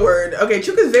 Down is the word. Okay,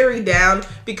 Chuka's very down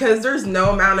because there's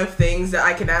no amount of things that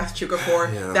I can ask Chuka for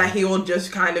that he will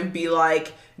just kind of be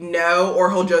like, no, or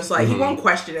he'll just he won't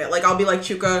question it. Like, I'll be like,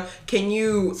 Chuka, can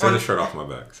you... Say the shirt off my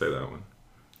back. Say that one.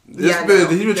 He's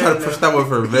been trying to push that one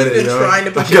for a minute. He's been trying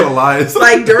to push it. I'm gonna lie.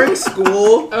 Like during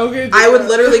school, I would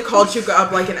literally call Chuka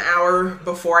up like an hour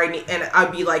before and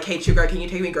I'd be like, "Hey Chuka, can you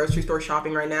take me grocery store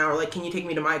shopping right now?" Or like, "Can you take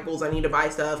me to Michael's? I need to buy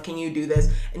stuff. Can you do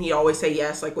this?" And he'd always say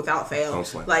yes, like without fail.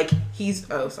 Like he's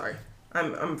sorry,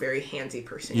 I'm a very handsy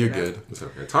person. You're good. It's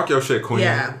okay. Talk your shit, queen.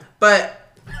 Yeah,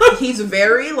 but he's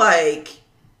very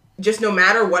just no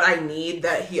matter what I need,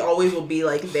 that he always will be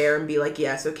there and be like,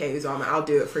 yes, okay, Uzama, I'll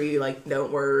do it for you. Like,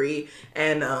 don't worry.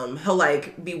 And he'll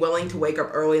be willing to wake up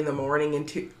early in the morning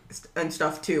and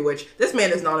stuff too. Which this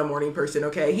man is not a morning person.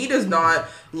 Okay, he does not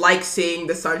like seeing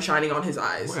the sun shining on his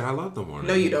eyes. Wait, I love the morning.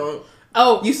 No, you don't.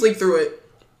 Oh, you sleep through it,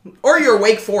 or you're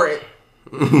awake for it.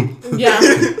 Yeah,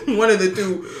 one of the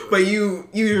two. But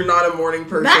you're not a morning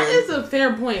person. That is a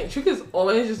fair point. Chuka's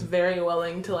always just very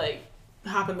willing to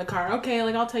hop in the car. Okay,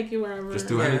 I'll take you wherever. Just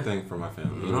do anything for my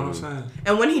family. You know what I'm saying?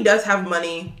 And when he does have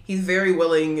money, he's very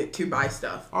willing to buy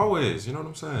stuff. Always. You know what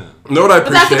I'm saying? You know what I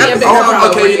appreciate?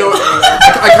 Okay, you know what?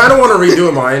 I kind of want to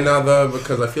redo mine now, though,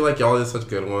 because I feel like y'all did such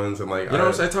good ones. And you know what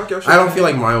I'm saying? Talk your shit. I don't feel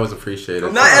like mine was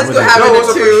appreciated. Not as good having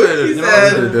it too. He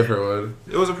said. It was a different one.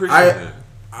 It was appreciated.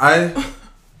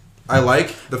 I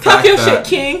like the Talk fact your that,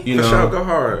 shit, King. For sure, go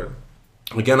hard.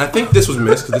 Again, I think this was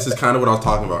missed because this is kind of what I was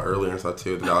talking about earlier and stuff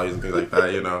too, the values and things like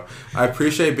that, I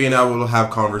appreciate being able to have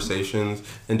conversations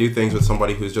and do things with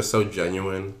somebody who's just so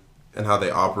genuine and how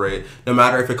they operate. No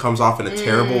matter if it comes off in a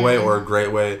terrible way or a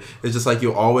great way, it's just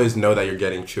you always know that you're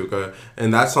getting Chuka.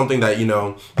 And that's something that,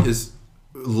 is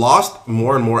lost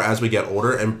more and more as we get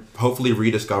older and hopefully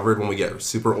rediscovered when we get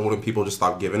super old and people just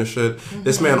stop giving a shit.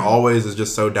 This man always is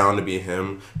just so down to be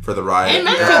him for the ride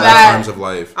Amen at to all that. times of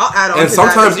life. I'll add on And to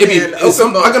sometimes that. it be,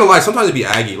 I'm not gonna lie, sometimes it be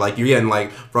aggy. Like, you're getting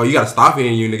like, bro, you gotta stop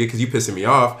eating you, nigga, because you pissing me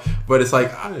off. But it's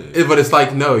like,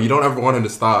 no, you don't ever want him to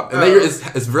stop. And then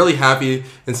it's really happy,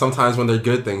 and sometimes when they're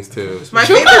good things too. My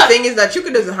favorite thing is that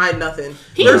Chuka doesn't hide nothing.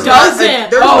 He There's doesn't.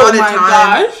 There's not a my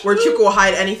time gosh. where Chuka will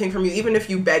hide anything from you, even if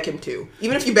you beg him to.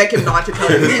 Even if you beg him not to tell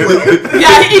you, he will.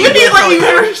 Yeah, even if like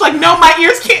you're just like, no, my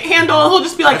ears can't handle. He'll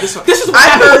just be like, this is what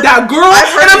I've happened heard- with that girl. I've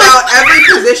heard And I'm about every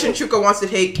position Chuka wants to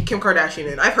take Kim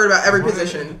Kardashian in. I've heard about every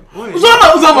position. Wait,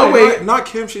 Zama, wait. not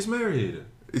Kim. She's married.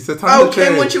 He said times to change.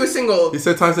 Kim when she was single. He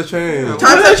said times to change.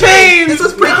 Times have changed. This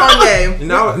was pre-Kanye.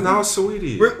 Now it's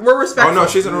Sweetie. We're respectful. Oh no,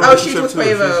 she's in a Oh, she's relationship with too.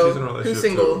 Quavo, She's in a relationship who's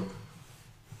single. too.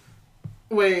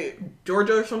 Wait,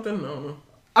 Georgia or something? No.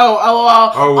 Oh,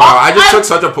 Oh wow! I just took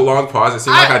such a prolonged pause. It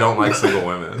seems like I don't like single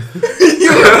women.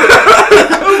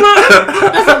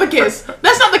 That's not the kiss.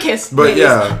 That's not the kiss. But ladies.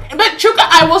 yeah. But Chuka,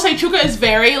 I will say Chuka is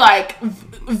very like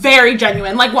very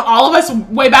genuine. Like when all of us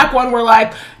way back when were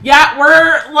like, yeah,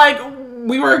 we're like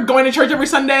we were going to church every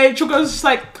Sunday. Chuka was just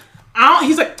like,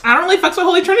 he's like, I don't really fucks with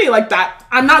Holy Trinity like that.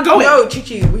 I'm not going. No,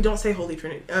 Chichi, we don't say Holy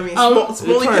Trinity. I mean, You're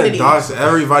Holy trying Trinity. to dox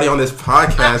everybody on this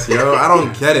podcast, yo. I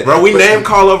don't get it. Bro, we name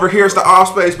call over here. It's the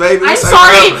Offspace, baby. I'm Say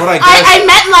sorry. whatever. But I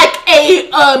meant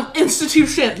like a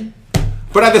institution.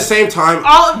 But at the same time,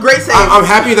 Great saying. I'm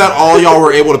happy that all y'all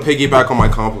were able to piggyback on my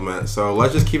compliment. So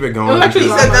let's just keep it going. Well, actually, He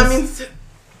because- said that means.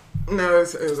 No, it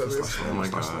was Oh my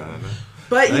god.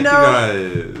 But Thank you know,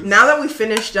 you guys. now that we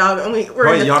finished up and we're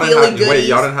Wait, in the y'all feeling didn't have, goodies.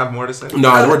 y'all didn't have more to say?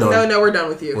 No, we're done. No, we're done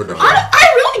with you. We're done. I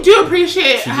really do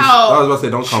appreciate how I was about to say,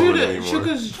 don't compliment anymore.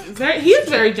 Chuka's he is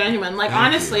very genuine. Like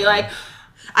honestly, like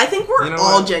I think we're You know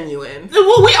all what? genuine.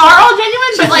 well, we are all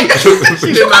genuine, but like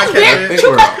She did not Chuka's catch very it.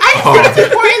 Chuka. I think it's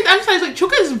important to emphasize like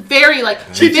Chuka is very like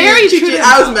very true Chichi, to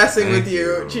I was himself. messing Thank with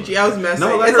you. you. Chichi, I was messing.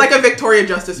 No, let It's her- like a Victoria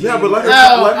Justice Yeah, meme. but let her,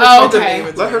 Oh, let her, oh, talk,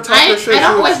 okay. let her talk I her shit. don't She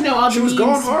always was- know all the She was memes.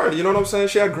 going hard. You know what I'm saying?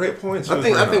 She had great points. She I was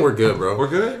think bringing we're up. good, bro. We're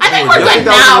good. I think we're Y'all good think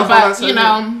that was now, enough on that but you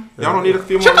segment? know, Y'all don't need a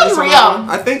few more. Chuka's minutes on real. that one?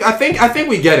 I think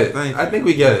we get it. Thank I think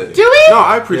we get it. do we? No,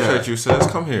 I appreciate Yeah. you, sis.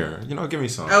 Come here. You know, give me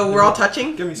some. Oh, we're all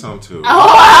touching? Give me some too. Oh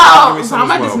wow, Give me some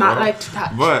Zama as well, does not bro. like to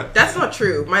touch. But That's not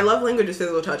true. My love language is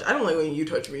physical touch. I don't like when you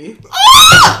touch me.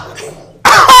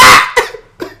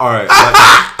 all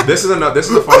right, this is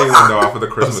a funny one though. Off of the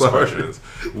Christmas sorry. questions.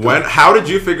 How did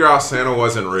you figure out Santa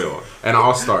wasn't real? And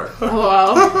I'll start.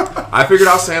 Hello. I figured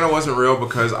out Santa wasn't real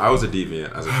because I was a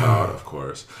deviant as a child, of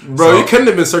course. Bro, So- you couldn't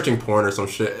have been searching porn or some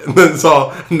shit and then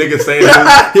saw niggas saying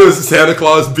he was Santa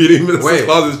Claus beating Mrs. Wait.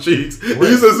 Claus's cheeks.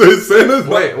 You said Santa's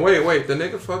Wait. The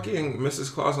nigga fucking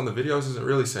Mrs. Claus on the videos isn't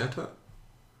really Santa.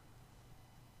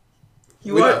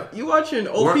 You We watching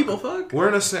old We're- people fuck? We're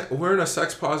in a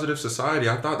sex positive society.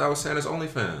 I thought that was Santa's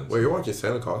OnlyFans. Wait, you're watching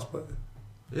Santa cosplay?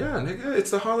 Yeah, nigga, it's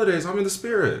the holidays. I'm in the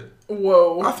spirit.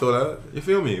 Whoa. I feel that. You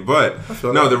feel me? But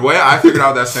feel no, that. the way I figured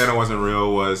out that Santa wasn't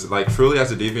real was like truly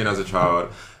as a deviant as a child.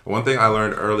 One thing I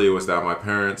learned early was that my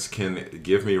parents can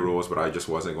give me rules, but I just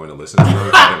wasn't going to listen to them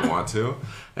if I didn't want to.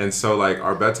 And so like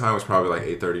our bedtime was probably like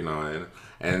 8:39,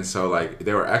 and so like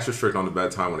they were extra strict on the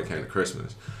bedtime when it came to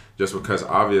Christmas. Just because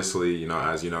obviously, you know,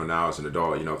 as you know now as an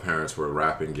adult, you know, parents were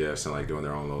wrapping gifts and like doing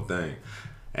their own little thing.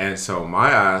 And so my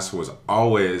ass was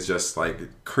always just like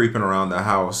creeping around the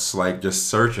house, like just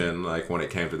searching like when it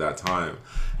came to that time.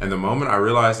 And the moment I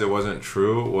realized it wasn't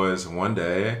true was one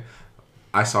day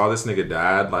I saw this nigga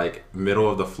dad like middle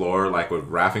of the floor, like with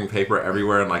wrapping paper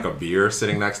everywhere and like a beer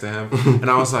sitting next to him. And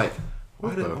I was like,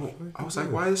 why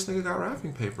this nigga got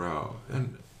wrapping paper out?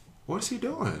 And what is he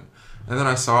doing? And then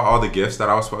I saw all the gifts that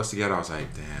I was supposed to get. I was like,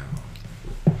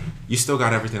 damn, you still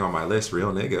got everything on my list,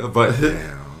 real nigga. But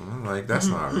damn, like that's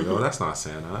not real. That's not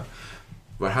Santa.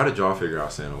 But how did y'all figure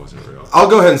out Santa wasn't real? I'll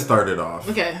go ahead and start it off.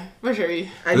 Okay, for sure.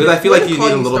 Because I feel like you wouldn't call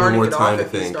need a little bit starting more it time off to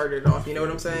if you think. started it off. You know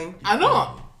what I'm saying? I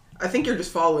don't. I think you're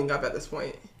just following up at this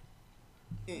point.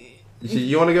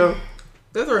 You want to go?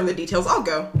 Those are in the details. I'll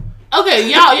go. Okay,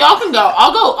 y'all can go.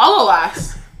 I'll go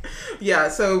last. Yeah,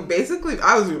 so basically,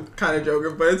 I was kind of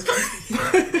joking, but it's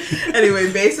fine.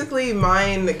 Anyway, basically,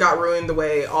 mine got ruined the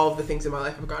way all of the things in my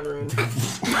life have gotten ruined.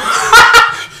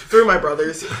 Through my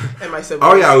brothers and my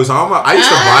siblings. Oh yeah, Uzama. I used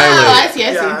to violate.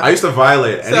 Yes. Yeah. I used to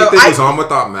violate So anything I- Uzama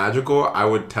thought magical. I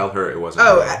would tell her it wasn't.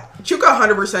 Oh, real. Chuka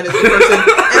 100% is the person.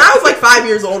 And I was like 5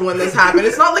 years old when this happened.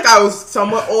 It's not like I was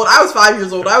somewhat old. I was 5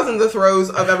 years old. I was in the throes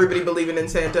of everybody believing in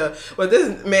Santa. But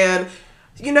this man,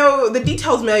 You know, the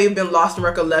details may have been lost in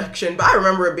recollection, but I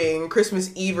remember it being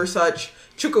Christmas Eve or such.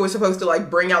 Chuka was supposed to like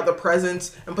bring out the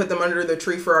presents and put them under the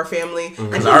tree for our family,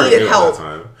 and he needed help.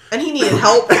 And he needed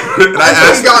help. And I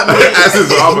asked his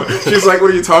mama. She's like,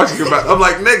 "What are you talking about?" I'm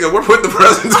like, "Nigga, we're putting the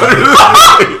presents under the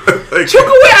tree." Like, Chuka,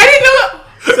 wait, I didn't know that.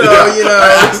 So, you know,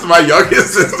 I asked my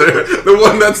youngest sister, the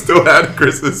one that still had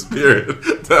Christmas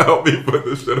spirit, to help me put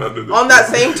the shit under the tree. On that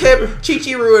same tip,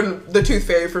 Chi-Chi ruined the tooth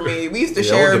fairy for me. We used to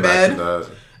share a bed,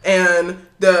 and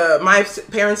my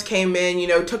parents came in, you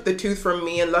know, took the tooth from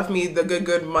me and left me the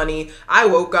good money. I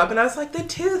woke up and I was like, the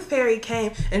tooth fairy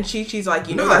came, and Chi-Chi's like,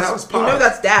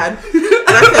 that's Dad.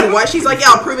 And I said, what? She's like, yeah,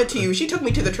 I'll prove it to you. She took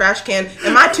me to the trash can,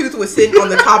 and my tooth was sitting on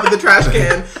the top of the trash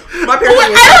can. My parents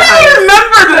were so I don't even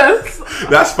remember this.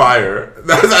 That's fire.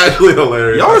 That's actually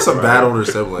hilarious. Y'all are some bad older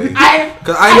siblings.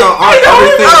 Because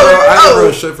I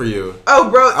ruined shit for you. Oh,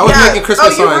 bro. I was making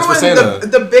Christmas signs for Santa.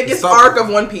 The biggest arc of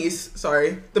One Piece.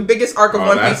 Sorry. The biggest arc of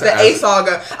One Piece. The A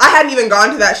Saga. I hadn't even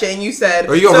gone to that shit, and you said...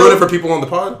 Are you going to ruin it for people on the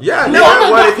pod? Yeah. No,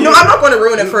 I'm not going to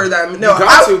ruin it for them. No, you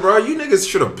got to, bro. You niggas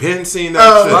should have been seeing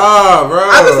that shit. Bro.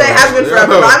 I would say it has been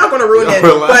forever, but I'm not going to ruin it.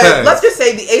 But let's just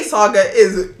say the A Saga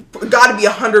is... got to be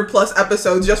 100+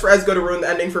 episodes just for Esgo to ruin the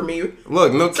ending for me.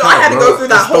 Look, no so I had to go through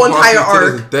that whole entire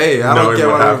arc. I don't get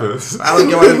what happens. I don't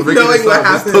get why I'm knowing what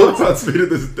happens. Still happens to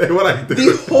this day. What I did.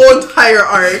 The whole entire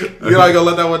arc. You're not gonna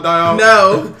let that one die off?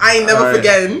 No, I ain't never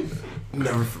forgetting.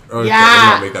 Never. Okay,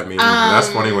 yeah. Make that meme. That's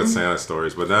funny with Santa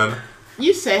stories, but then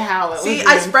you say how it. See,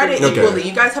 I spread it equally.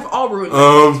 You guys have all ruined.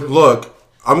 Look,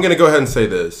 I'm gonna go ahead and say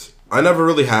this. I never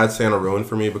really had Santa ruined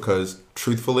for me because,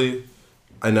 truthfully,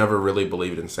 I never really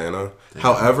believed in Santa. Damn.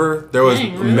 However, there was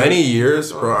many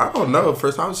years, bro. I don't know.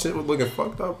 First time shit was looking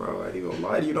fucked up, bro. I ain't gonna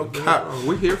lie to you. No cap.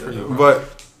 We're here for you, bro.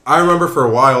 But I remember for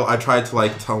a while, I tried to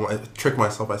like trick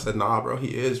myself. I said, nah, bro,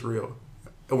 he is real.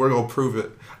 And we're gonna prove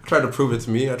it. I tried to prove it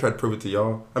to me. I tried to prove it to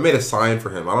y'all. I made a sign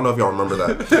for him. I don't know if y'all remember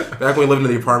that. Back when we lived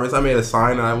in the apartments, I made a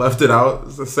sign and I left it out.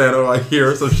 It's a Santa like here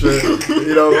or some shit.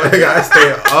 You know, like I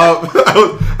stayed up.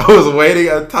 I was waiting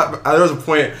at the top. There was a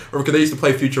point where, because they used to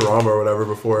play Futurama or whatever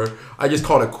before, I just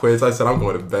called it quits. I said, I'm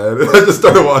going to bed. And I just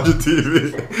started watching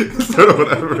TV. Started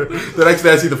whatever. The next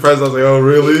day I see the present. I was like, oh,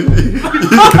 really?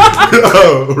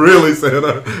 Oh, really,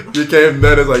 Santa? You came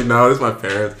then. It's like, no, this is my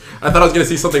parents. I thought I was going to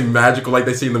see something magical like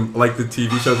they see in the, like the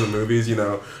TV shows and movies, you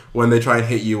know, when they try and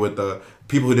hit you with the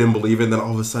people who didn't believe it, and then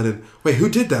all of a sudden, wait, who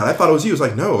did that? I thought it was you. It was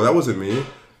like, no, that wasn't me.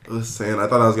 I was saying, I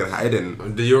thought I was going to, I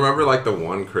didn't. Do you remember like the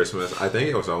one Christmas, I think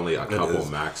it was only a couple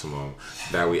maximum,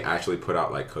 that we actually put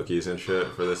out like cookies and shit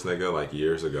for this nigga like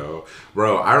years ago?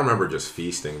 Bro, I remember just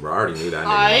feasting, bro. I already knew that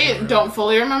nigga. I don't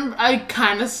fully remember. I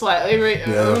kind of slightly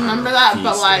remember that,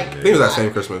 but like. I think it was that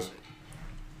same Christmas.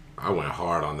 I went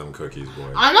hard on them cookies,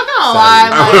 boy. I'm not gonna lie.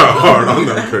 Like, I went hard on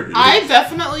them cookies. I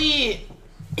definitely.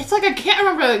 It's like I can't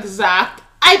remember the exact.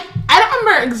 I don't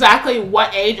remember exactly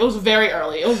what age. It was very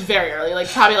early. Like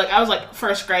probably like I was like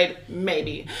first grade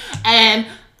maybe, and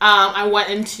I went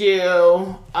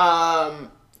into I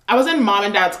was in mom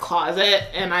and dad's closet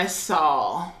and I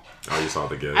saw. Oh, you saw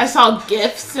the gifts. I saw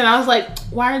gifts and I was like,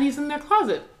 why are these in their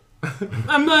closet?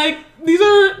 I'm like,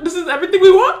 this is everything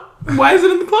we want. Why is it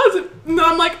in the closet? And then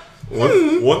I'm like,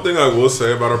 One thing I will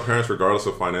say about our parents, regardless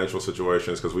of financial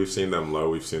situations, because we've seen them low,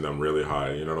 we've seen them really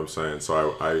high, you know what I'm saying?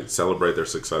 So I celebrate their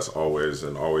success always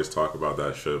and always talk about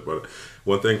that shit. But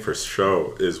one thing for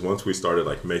sure is once we started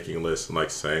like making lists and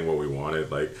like saying what we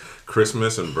wanted, like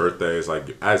Christmas and birthdays,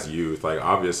 like as youth, like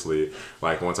obviously,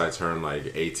 like once I turned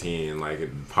like 18, like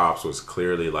Pops was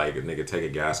clearly like, nigga, take a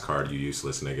gas card, you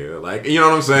useless nigga. Like, you know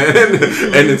what I'm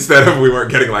saying? And instead of, we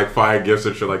weren't getting like 5 gifts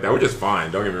and shit like that, which is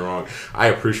fine, don't get me wrong. I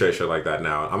appreciate shit like that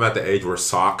now. I'm at the age where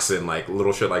socks and like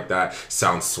little shit like that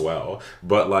sounds swell.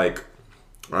 But like,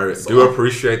 I do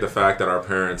appreciate the fact that our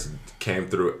parents came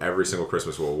through every single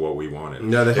Christmas with what we wanted.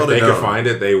 Yeah, if they could find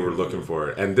it, they were looking for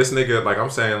it. And this nigga, like I'm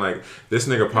saying, like this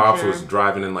nigga Pops was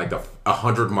driving in like the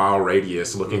 100-mile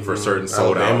radius looking for certain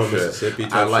sold out shit.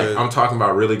 I'm talking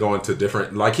about really going to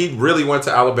different. Like he really went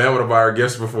to Alabama to buy our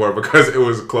gifts before because it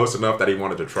was close enough that he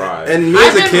wanted to try. And me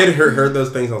as a kid heard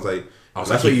those things. I was like,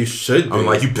 that's what you should do. I'm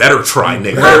like, you better try,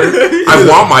 nigga. I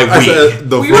want my weed.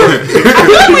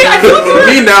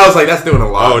 Me now is like, that's doing a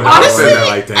lot. Oh, no, honestly,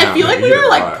 like, I feel like we were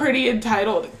like pretty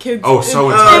entitled kids. Oh,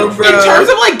 so entitled. In terms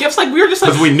of like gifts, like we were just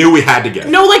like, because we knew we had to get.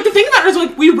 No, like the thing about it is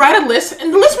like we write a list,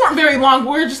 and the lists weren't very long.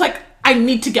 We were just like, I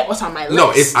need to get what's on my list.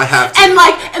 No, I have to.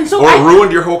 And so it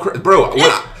ruined your whole bro.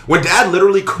 When Dad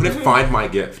literally couldn't find my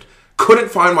gift.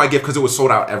 Couldn't find my gift because it was sold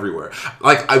out everywhere.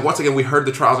 Like, once again, we heard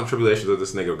the trials and tribulations of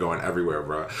this nigga going everywhere,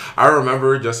 bro. I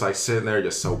remember just like sitting there,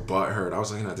 just so butthurt. I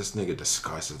was looking at this nigga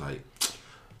disgusted, like,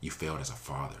 you failed as a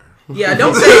father. Yeah,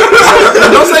 don't say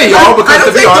Don't say y'all because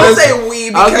to be honest, don't say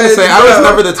we. I was gonna say I was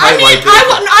never the type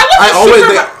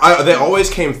they always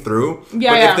came through.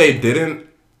 Yeah, but if they didn't,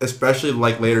 especially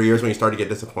like later years when you start to get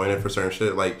disappointed for certain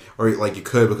shit, like or like you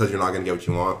could because you're not gonna get what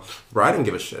you want. Bro, I didn't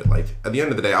give a shit. Like at the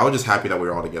end of the day, I was just happy that we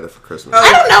were all together for Christmas.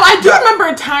 I don't know. I do remember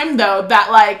a time though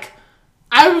that like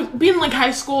I would be in like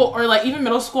high school or like even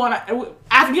middle school, and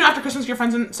after Christmas, your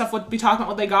friends and stuff would be talking about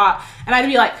what they got, and I'd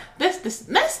be like this,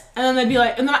 and then they'd be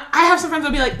like, and then I have some friends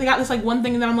that'd be like, they got this like one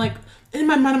thing, and then I'm like, in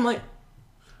my mind, I'm like,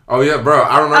 oh yeah, bro,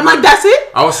 I remember. I'm like, that's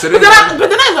it. I was sitting. But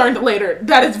then I learned later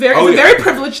that it's very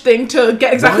privileged thing to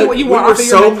get exactly what you want off of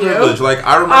your menu. Privileged. Like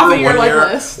I remember your, one year,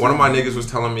 list. one of my niggas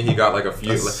was telling me he got like a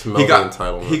few. He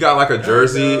got like a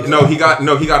jersey. Oh, no, he got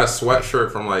a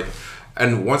sweatshirt from like.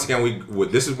 And once again,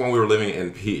 this is when we were living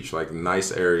in Peach, like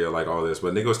nice area, like all this.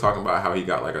 But nigga was talking about how he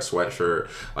got like a sweatshirt,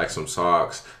 like some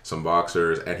socks, some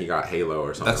boxers, and he got Halo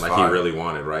or something. That's like fire. He really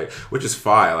wanted, right? Which is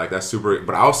fire, like that's super.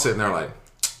 But I was sitting there like,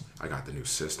 I got the new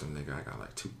system, nigga. I got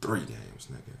like 2-3 games,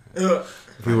 nigga.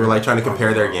 People were like trying to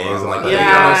compare their games and like, you know what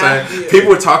I'm saying? Yeah. People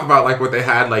would talk about like what they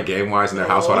had like game wise in their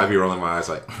household. I'd be rolling my eyes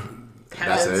like.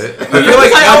 That's it. I feel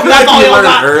like if you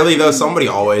learn early though, somebody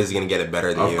always is gonna get it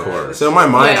better than you. Of course. So in my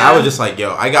mind, I was just like,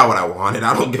 "Yo, I got what I wanted.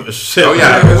 I don't give a shit." Oh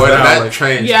yeah, that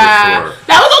changed. Yeah, for sure.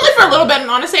 That was only for a little bit,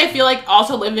 and honestly, I feel like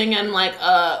also living in like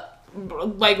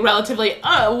relatively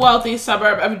wealthy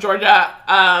suburb of Georgia.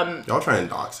 Y'all trying to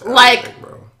dox like,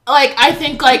 bro. Like I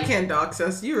think like you can't dox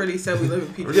us. You already said we live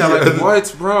in Peach. Yeah, like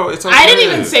what, bro? It's okay. I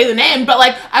didn't even say the name, but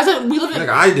like I said, we live in. Like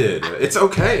I did. It's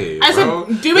okay. I bro.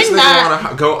 said doing this nigga that.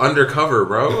 Want to go undercover,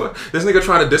 bro? This nigga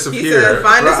trying to disappear. He said,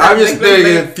 find us I'm just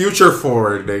thinking future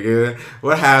forward, nigga.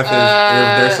 What happens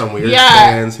if there's some weird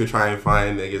fans who try and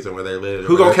find niggas and where they live?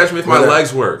 Who gonna catch me if my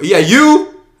legs work? Yeah,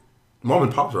 you. Mom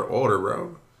and pops are older,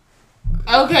 bro.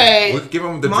 Okay. We give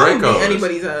him the Dracos.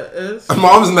 Anybody's ass.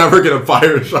 Mom's never gonna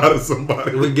fire a shot at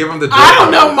somebody. We give him the Dracos. I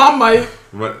don't know. Mom might.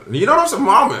 But you know what I'm saying?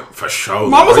 Mom, for sure.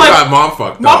 Mom was like, mom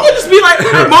fucked Mom up. would just be like,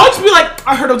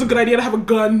 I heard it was a good idea to have a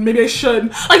gun. Maybe I should.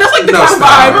 Like that's like the kind of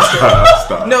vibe.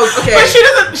 Stop. No, okay.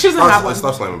 But she doesn't have one.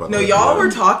 Stop slamming about that. No, y'all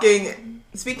were talking.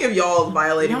 Speaking of y'all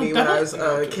violating me when I was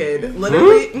a kid,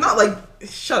 literally, not like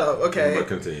shut up. Okay. But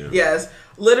continue. Yes,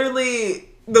 literally.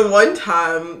 The one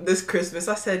time this Christmas,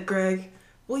 I said, Greg,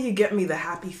 will you get me the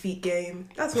Happy Feet game?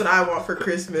 That's what I want for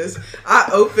Christmas. I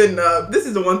opened up. This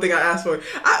is the one thing I asked for.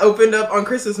 I opened up on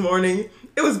Christmas morning.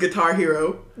 It was Guitar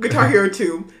Hero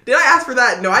 2. Did I ask for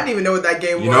that? No, I didn't even know what that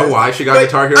game was. You know why she got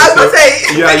Guitar Hero 2? I was gonna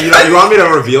say, yeah, you want me to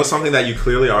reveal something that you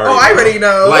clearly already know? I already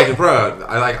know. Like, bro,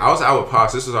 I was out with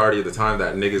Pops. This was already the time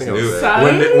that niggas knew.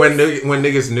 When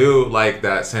niggas knew, like,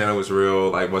 that Santa was real,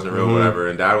 like, wasn't real, whatever,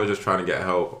 and Dad was just trying to get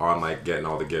help on, like, getting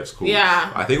all the gifts. Cool.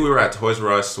 Yeah. I think we were at Toys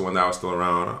R Us when that was still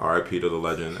around, RIP to the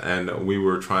legend, and we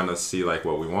were trying to see, like,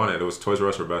 what we wanted. It was Toys R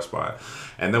Us or Best Buy.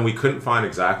 And then we couldn't find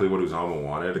exactly what Uzama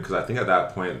wanted, because I think at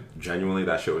that point, genuinely,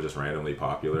 that shit was just randomly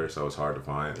popular, so it's hard to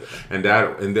find. And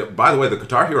by the way, the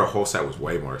Guitar Hero whole set was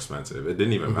way more expensive. It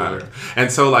didn't even matter.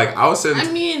 And so, like, I was sitting...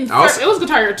 it was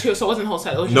Guitar Hero 2, so it wasn't whole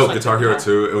set. It was just Guitar Hero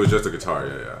 2, it was just a guitar,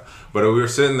 yeah. But we were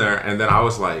sitting there, and then I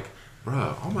was like,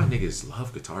 bro, all my niggas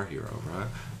love Guitar Hero, bro.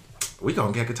 We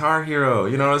gonna get Guitar Hero,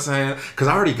 you know what I'm saying? Because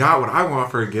I already got what I want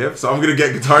for a gift, so I'm gonna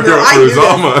get Guitar Hero for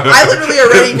Uzama. I literally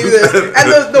already knew this.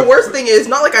 And the worst thing is,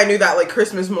 not like I knew that like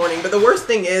Christmas morning, but the worst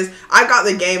thing is, I got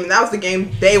the game, and that was the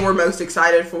game they were most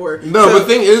excited for. No, but the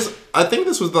thing is, I think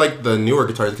this was like the newer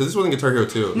guitars, because this wasn't Guitar Hero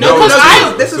 2. No, because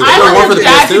I want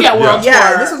Dad to get World Tour.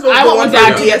 Yeah, this was what I want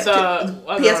Dad to get the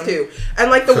PS2. And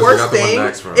like the worst thing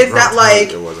is that like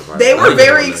they were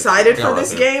very excited for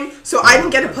this game, so I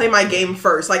didn't get to play my game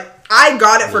first. Like I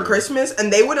got it for Christmas,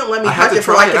 and they wouldn't let me touch it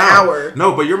for like an hour.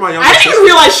 No, but you're my younger sister. I didn't even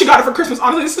realize she got it for Christmas.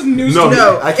 Honestly, this is news to me.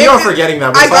 No, I keep on forgetting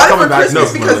that. I got it for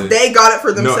Christmas because they got it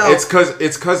for themselves. No, it's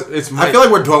because it's my... I feel like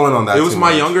we're dwelling on that. It was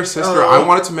my younger sister. I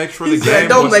wanted to make sure the game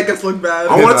Don't make us look bad.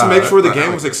 I wanted to make sure the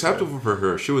game was acceptable for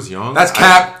her. She was young. That's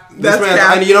cap. That's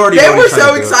cap. They were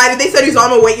so excited. They said,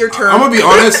 Uzama, wait your turn. I'm going to be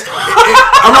honest.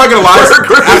 I'm not going to lie. After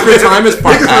time has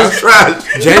passed,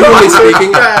 genuinely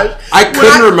speaking, I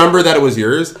couldn't remember that it was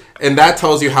yours. And that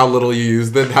tells you how little you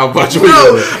used it, how much we used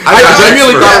it. I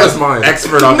genuinely thought it was mine.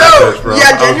 Expert on that bitch, bro.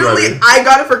 Yeah, genuinely, I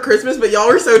got it for Christmas, but y'all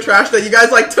were so trash that you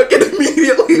guys like took it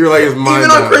immediately. You were like, it's mine. Even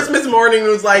on Christmas morning, it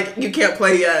was like, you can't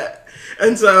play yet.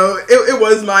 And so it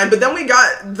was mine. But then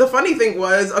the funny thing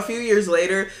was, a few years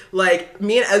later, like,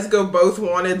 me and Esco both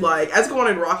wanted, Esco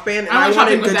wanted Rock Band, and I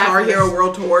wanted Guitar Hero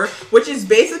World Tour, which is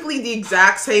basically the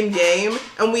exact same game,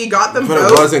 and we got them both.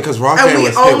 But it wasn't, because Rock Band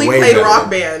was only way played better.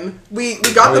 Rock Band. We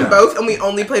got them both, and we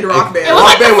only played Rock Band.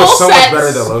 Rock Band was so much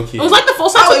better than Low Key. It was like the full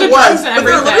sets with the drums and everything.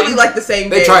 But they're literally like the same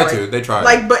game. They tried.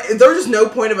 Like, but there was just no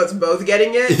point of us both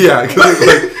getting it. Yeah, because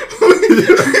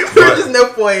there was just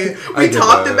no point. We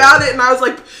talked about it, and I was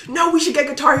like, no, we should get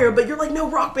Guitar Hero. But you're like, no,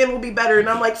 Rock Band will be better. And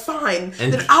I'm like, fine,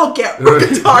 then I'll get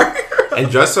Guitar Hero. And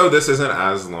just so this isn't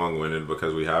as long-winded,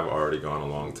 because we have already gone a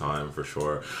long time for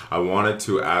sure, I wanted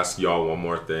to ask y'all one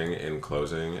more thing in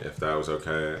closing, if that was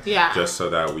okay. Yeah. Just so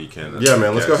that we can... Yeah,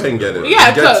 man, let's go ahead and get it.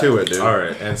 Yeah, get to it, dude. All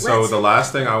right, and so the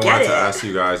last thing I wanted to ask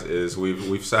you guys is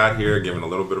we've sat here, given a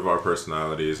little bit of our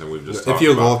personalities, and we've just talked if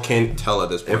you about, all can't tell at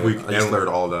this point, I just learned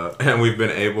all that. And we've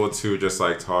been able to just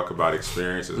like talk about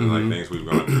experiences and like things we've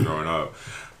gone through growing up.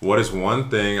 What is one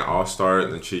thing, I'll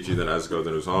start, then Chichi, then Esco,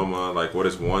 then Uzoma, like what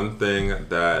is one thing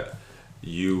that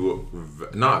you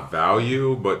not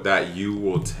value, but that you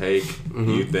will take,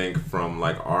 you think, from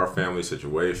like our family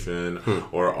situation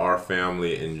or our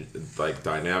family in like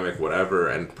dynamic, whatever,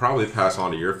 and probably pass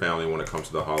on to your family when it comes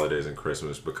to the holidays and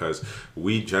Christmas, because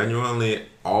we genuinely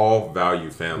all value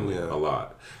family a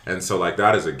lot. And so like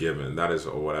that is a given, that is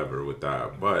whatever with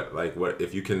that. But like what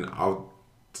if you can, I'll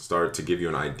start to give you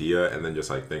an idea and then just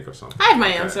like think of something. I have my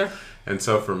answer. And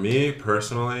so for me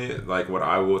personally, like what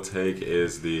I will take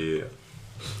is the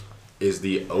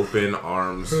open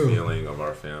arms feeling of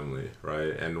our family,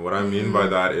 right? And what I mean by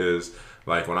that is,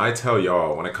 like, when I tell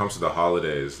y'all, when it comes to the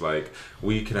holidays, like,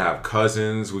 we could have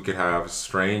cousins, we could have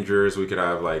strangers, we could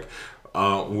have, like,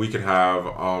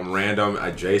 random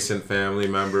adjacent family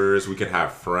members, we could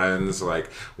have friends.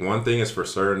 Like, one thing is for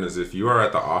certain is if you are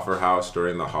at the Offer House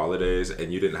during the holidays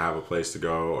and you didn't have a place to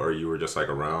go, or you were just like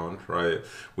around, right?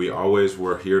 We always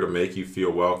were here to make you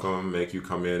feel welcome, make you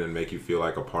come in and make you feel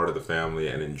like a part of the family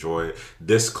and enjoy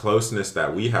this closeness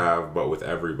that we have, but with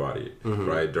everybody,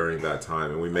 right, during that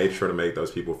time. And we made sure to make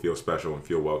those people feel special and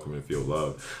feel welcome and feel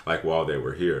loved, like while they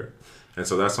were here. And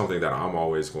so that's something that I'm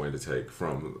always going to take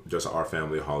from just our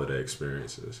family holiday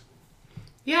experiences.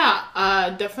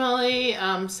 Yeah, definitely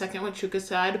second what Chuka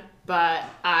said, but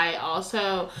I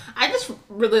just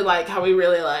really like how we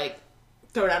really like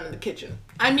throw down in the kitchen.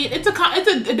 I mean, it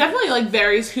definitely like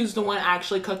varies who's the one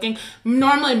actually cooking.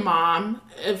 Normally mom,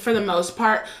 for the most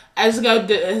part. Esgo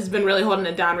has been really holding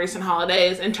it down recent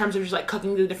holidays in terms of just like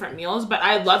cooking the different meals, but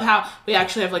I love how we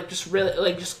actually have like just really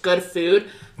like just good food.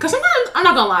 Because sometimes, I'm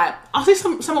not gonna lie, I'll see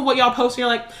some of what y'all post and you're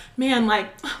like, man, like,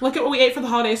 look at what we ate for the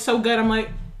holidays, so good. I'm like,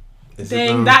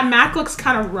 dang, that mac looks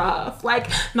kind of rough. Like,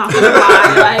 not gonna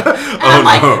lie.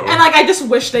 Like, and I just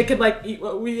wish they could like eat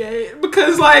what we ate,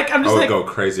 because like I'm just like go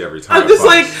crazy every time. I'm just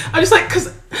like,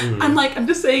 because I'm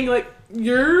just saying, like,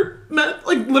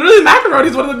 like literally macaroni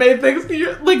is one of the main things.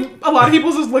 You're like, a lot of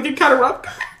people's just looking kind of rough.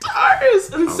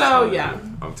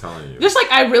 And I'm telling you, just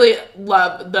like I really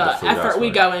love the effort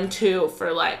we go into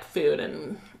for like food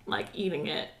and like eating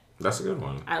it. That's a good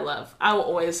one. I will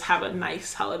always have a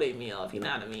nice holiday meal, if you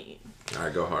know what I mean. All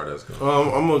right, go hard, let's go.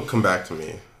 I'm gonna come back to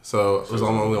me. So I'm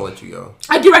gonna let you go.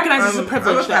 I do recognize it's a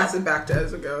privilege. I'm gonna pass it back to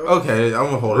Esco. Okay, I'm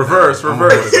gonna hold reverse. it down.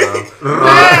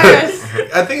 Yes.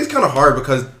 I think it's kind of hard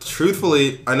because,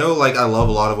 truthfully, I know like I love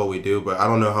a lot of what we do, but I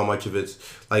don't know how much of it's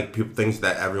like things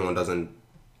that everyone doesn't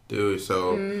do.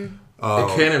 So it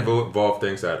can involve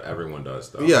things that everyone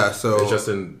does, though. Yeah. So it's just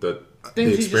in the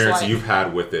experience you've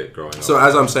had with it growing up. So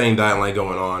as I'm saying that and like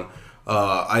going on,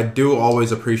 I do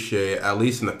always appreciate, at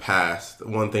least in the past,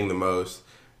 one thing the most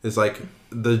is like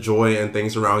the joy and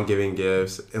things around giving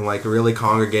gifts and like really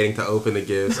congregating to open the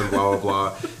gifts and blah blah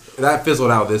blah. That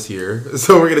fizzled out this year,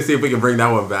 so we're gonna see if we can bring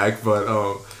that one back.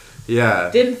 But yeah,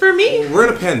 didn't for me. We're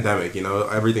in a pandemic, you know,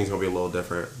 everything's gonna be a little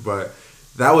different. But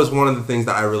that was one of the things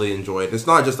that I really enjoyed. It's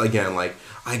not just, again, like,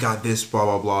 I got this, blah,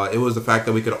 blah, blah. It was the fact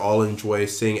that we could all enjoy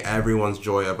seeing everyone's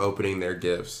joy of opening their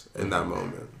gifts in that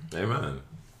moment. Amen.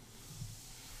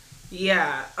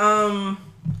 Yeah. I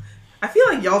feel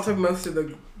like y'all took most of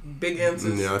the big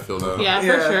answers. Yeah, I feel that. Yeah,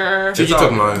 for sure. Chichi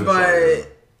took mine. But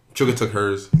Chuka took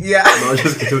hers. Yeah. No,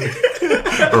 just kidding.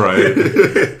 Right.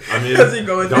 I mean,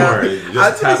 don't worry.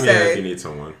 Just tap me in if you need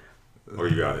someone. Or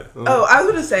you got it. Oh, I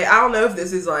was going to say, I don't know if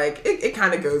this is like, it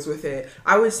kind of goes with it.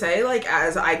 I would say, like,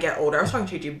 as I get older, I was talking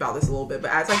to Chichi about this a little bit,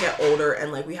 but as I get older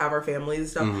and, like, we have our families and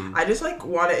stuff, I just, like,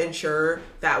 want to ensure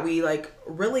that we, like,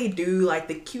 really do, like,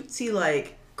 the cutesy,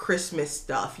 like, Christmas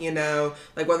stuff, you know?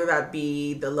 Like, whether that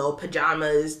be the little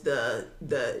pajamas, the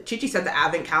Chichi said the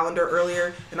advent calendar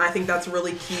earlier, and I think that's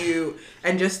really cute,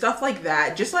 and just stuff like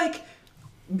that. Just, like,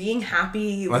 being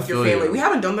happy I with your feel family. you. We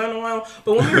haven't done that in a while,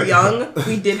 but when we were young,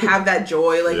 we did have that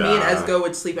joy. Like, me and Yeah. Esgo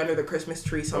would sleep under the Christmas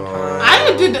tree sometimes.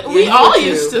 I did. Yeah, We you all too,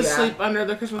 used to yeah. sleep under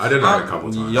the Christmas I tree. did that a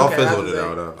couple times. Y'all Okay, fizzled that's it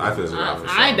it. out. I fizzled it out. for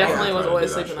I sure. definitely Yeah. was Trying to always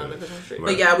do that sleeping under shit. the Christmas tree.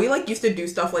 But yeah, we like used to do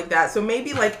stuff like that. So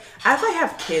maybe like as I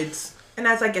have kids and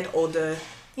as I get older,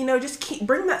 you know, just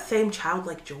bring that same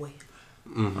childlike joy.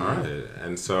 All right,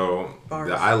 and so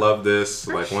Bars. I love this.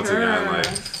 For Like once sure. again, like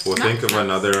we'll Snap, think of snap.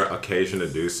 another occasion to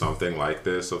do something like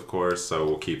this, of course. So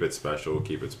we'll keep it special, we'll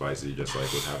keep it spicy, just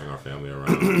like with having our family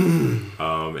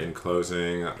around. In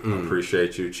closing,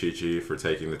 appreciate you, Chi-Chi, for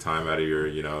taking the time out of your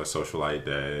socialite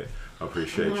day.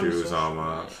 Appreciate you,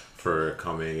 Zama, for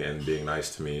coming and being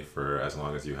nice to me for as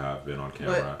long as you have been on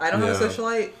camera. But I don't have a Yeah.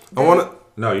 socialite. I want to.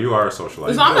 No, you are a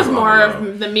socialite. Zama's You're more on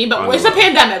the low. than me, but On the it's a low.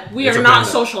 pandemic. We It's are a not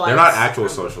pandemic. socialites. They're not actual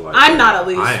socialites. I'm not, at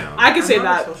least. I am. I can say I'm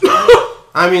not that. a socialite.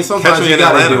 I mean, sometimes Catch me you in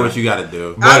gotta Atlanta. do what you gotta do. I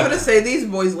was But gonna say these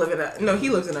boys live in. No, he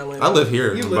lives in Atlanta. I live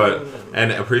here. You live But in Atlanta.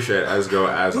 and appreciate Esgo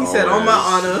as He always. said, "On my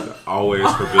honor." Always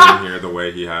for being here the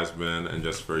way he has been, and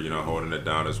just for holding it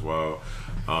down as well.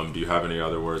 Do you have any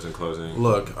other words in closing?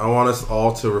 Look, I want us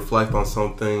all to reflect on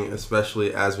something,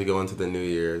 especially as we go into the New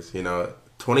Year's.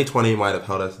 2020 might have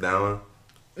held us down.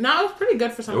 No, it was pretty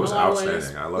good for some It was of our ways.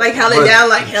 outstanding. I love Like it. held it down,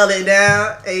 like held it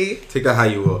down. Hey, Take that how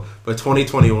you will. But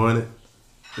 2021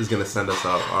 is gonna send us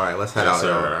out. All right, let's head Yes, out.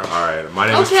 sir. y'all. All right. My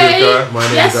name is Okay. Chuka, My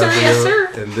name Yes, is sir. Yes, Gabriel,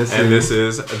 sir. And this and is this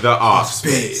is the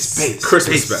Offspace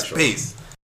Christmas special. Space.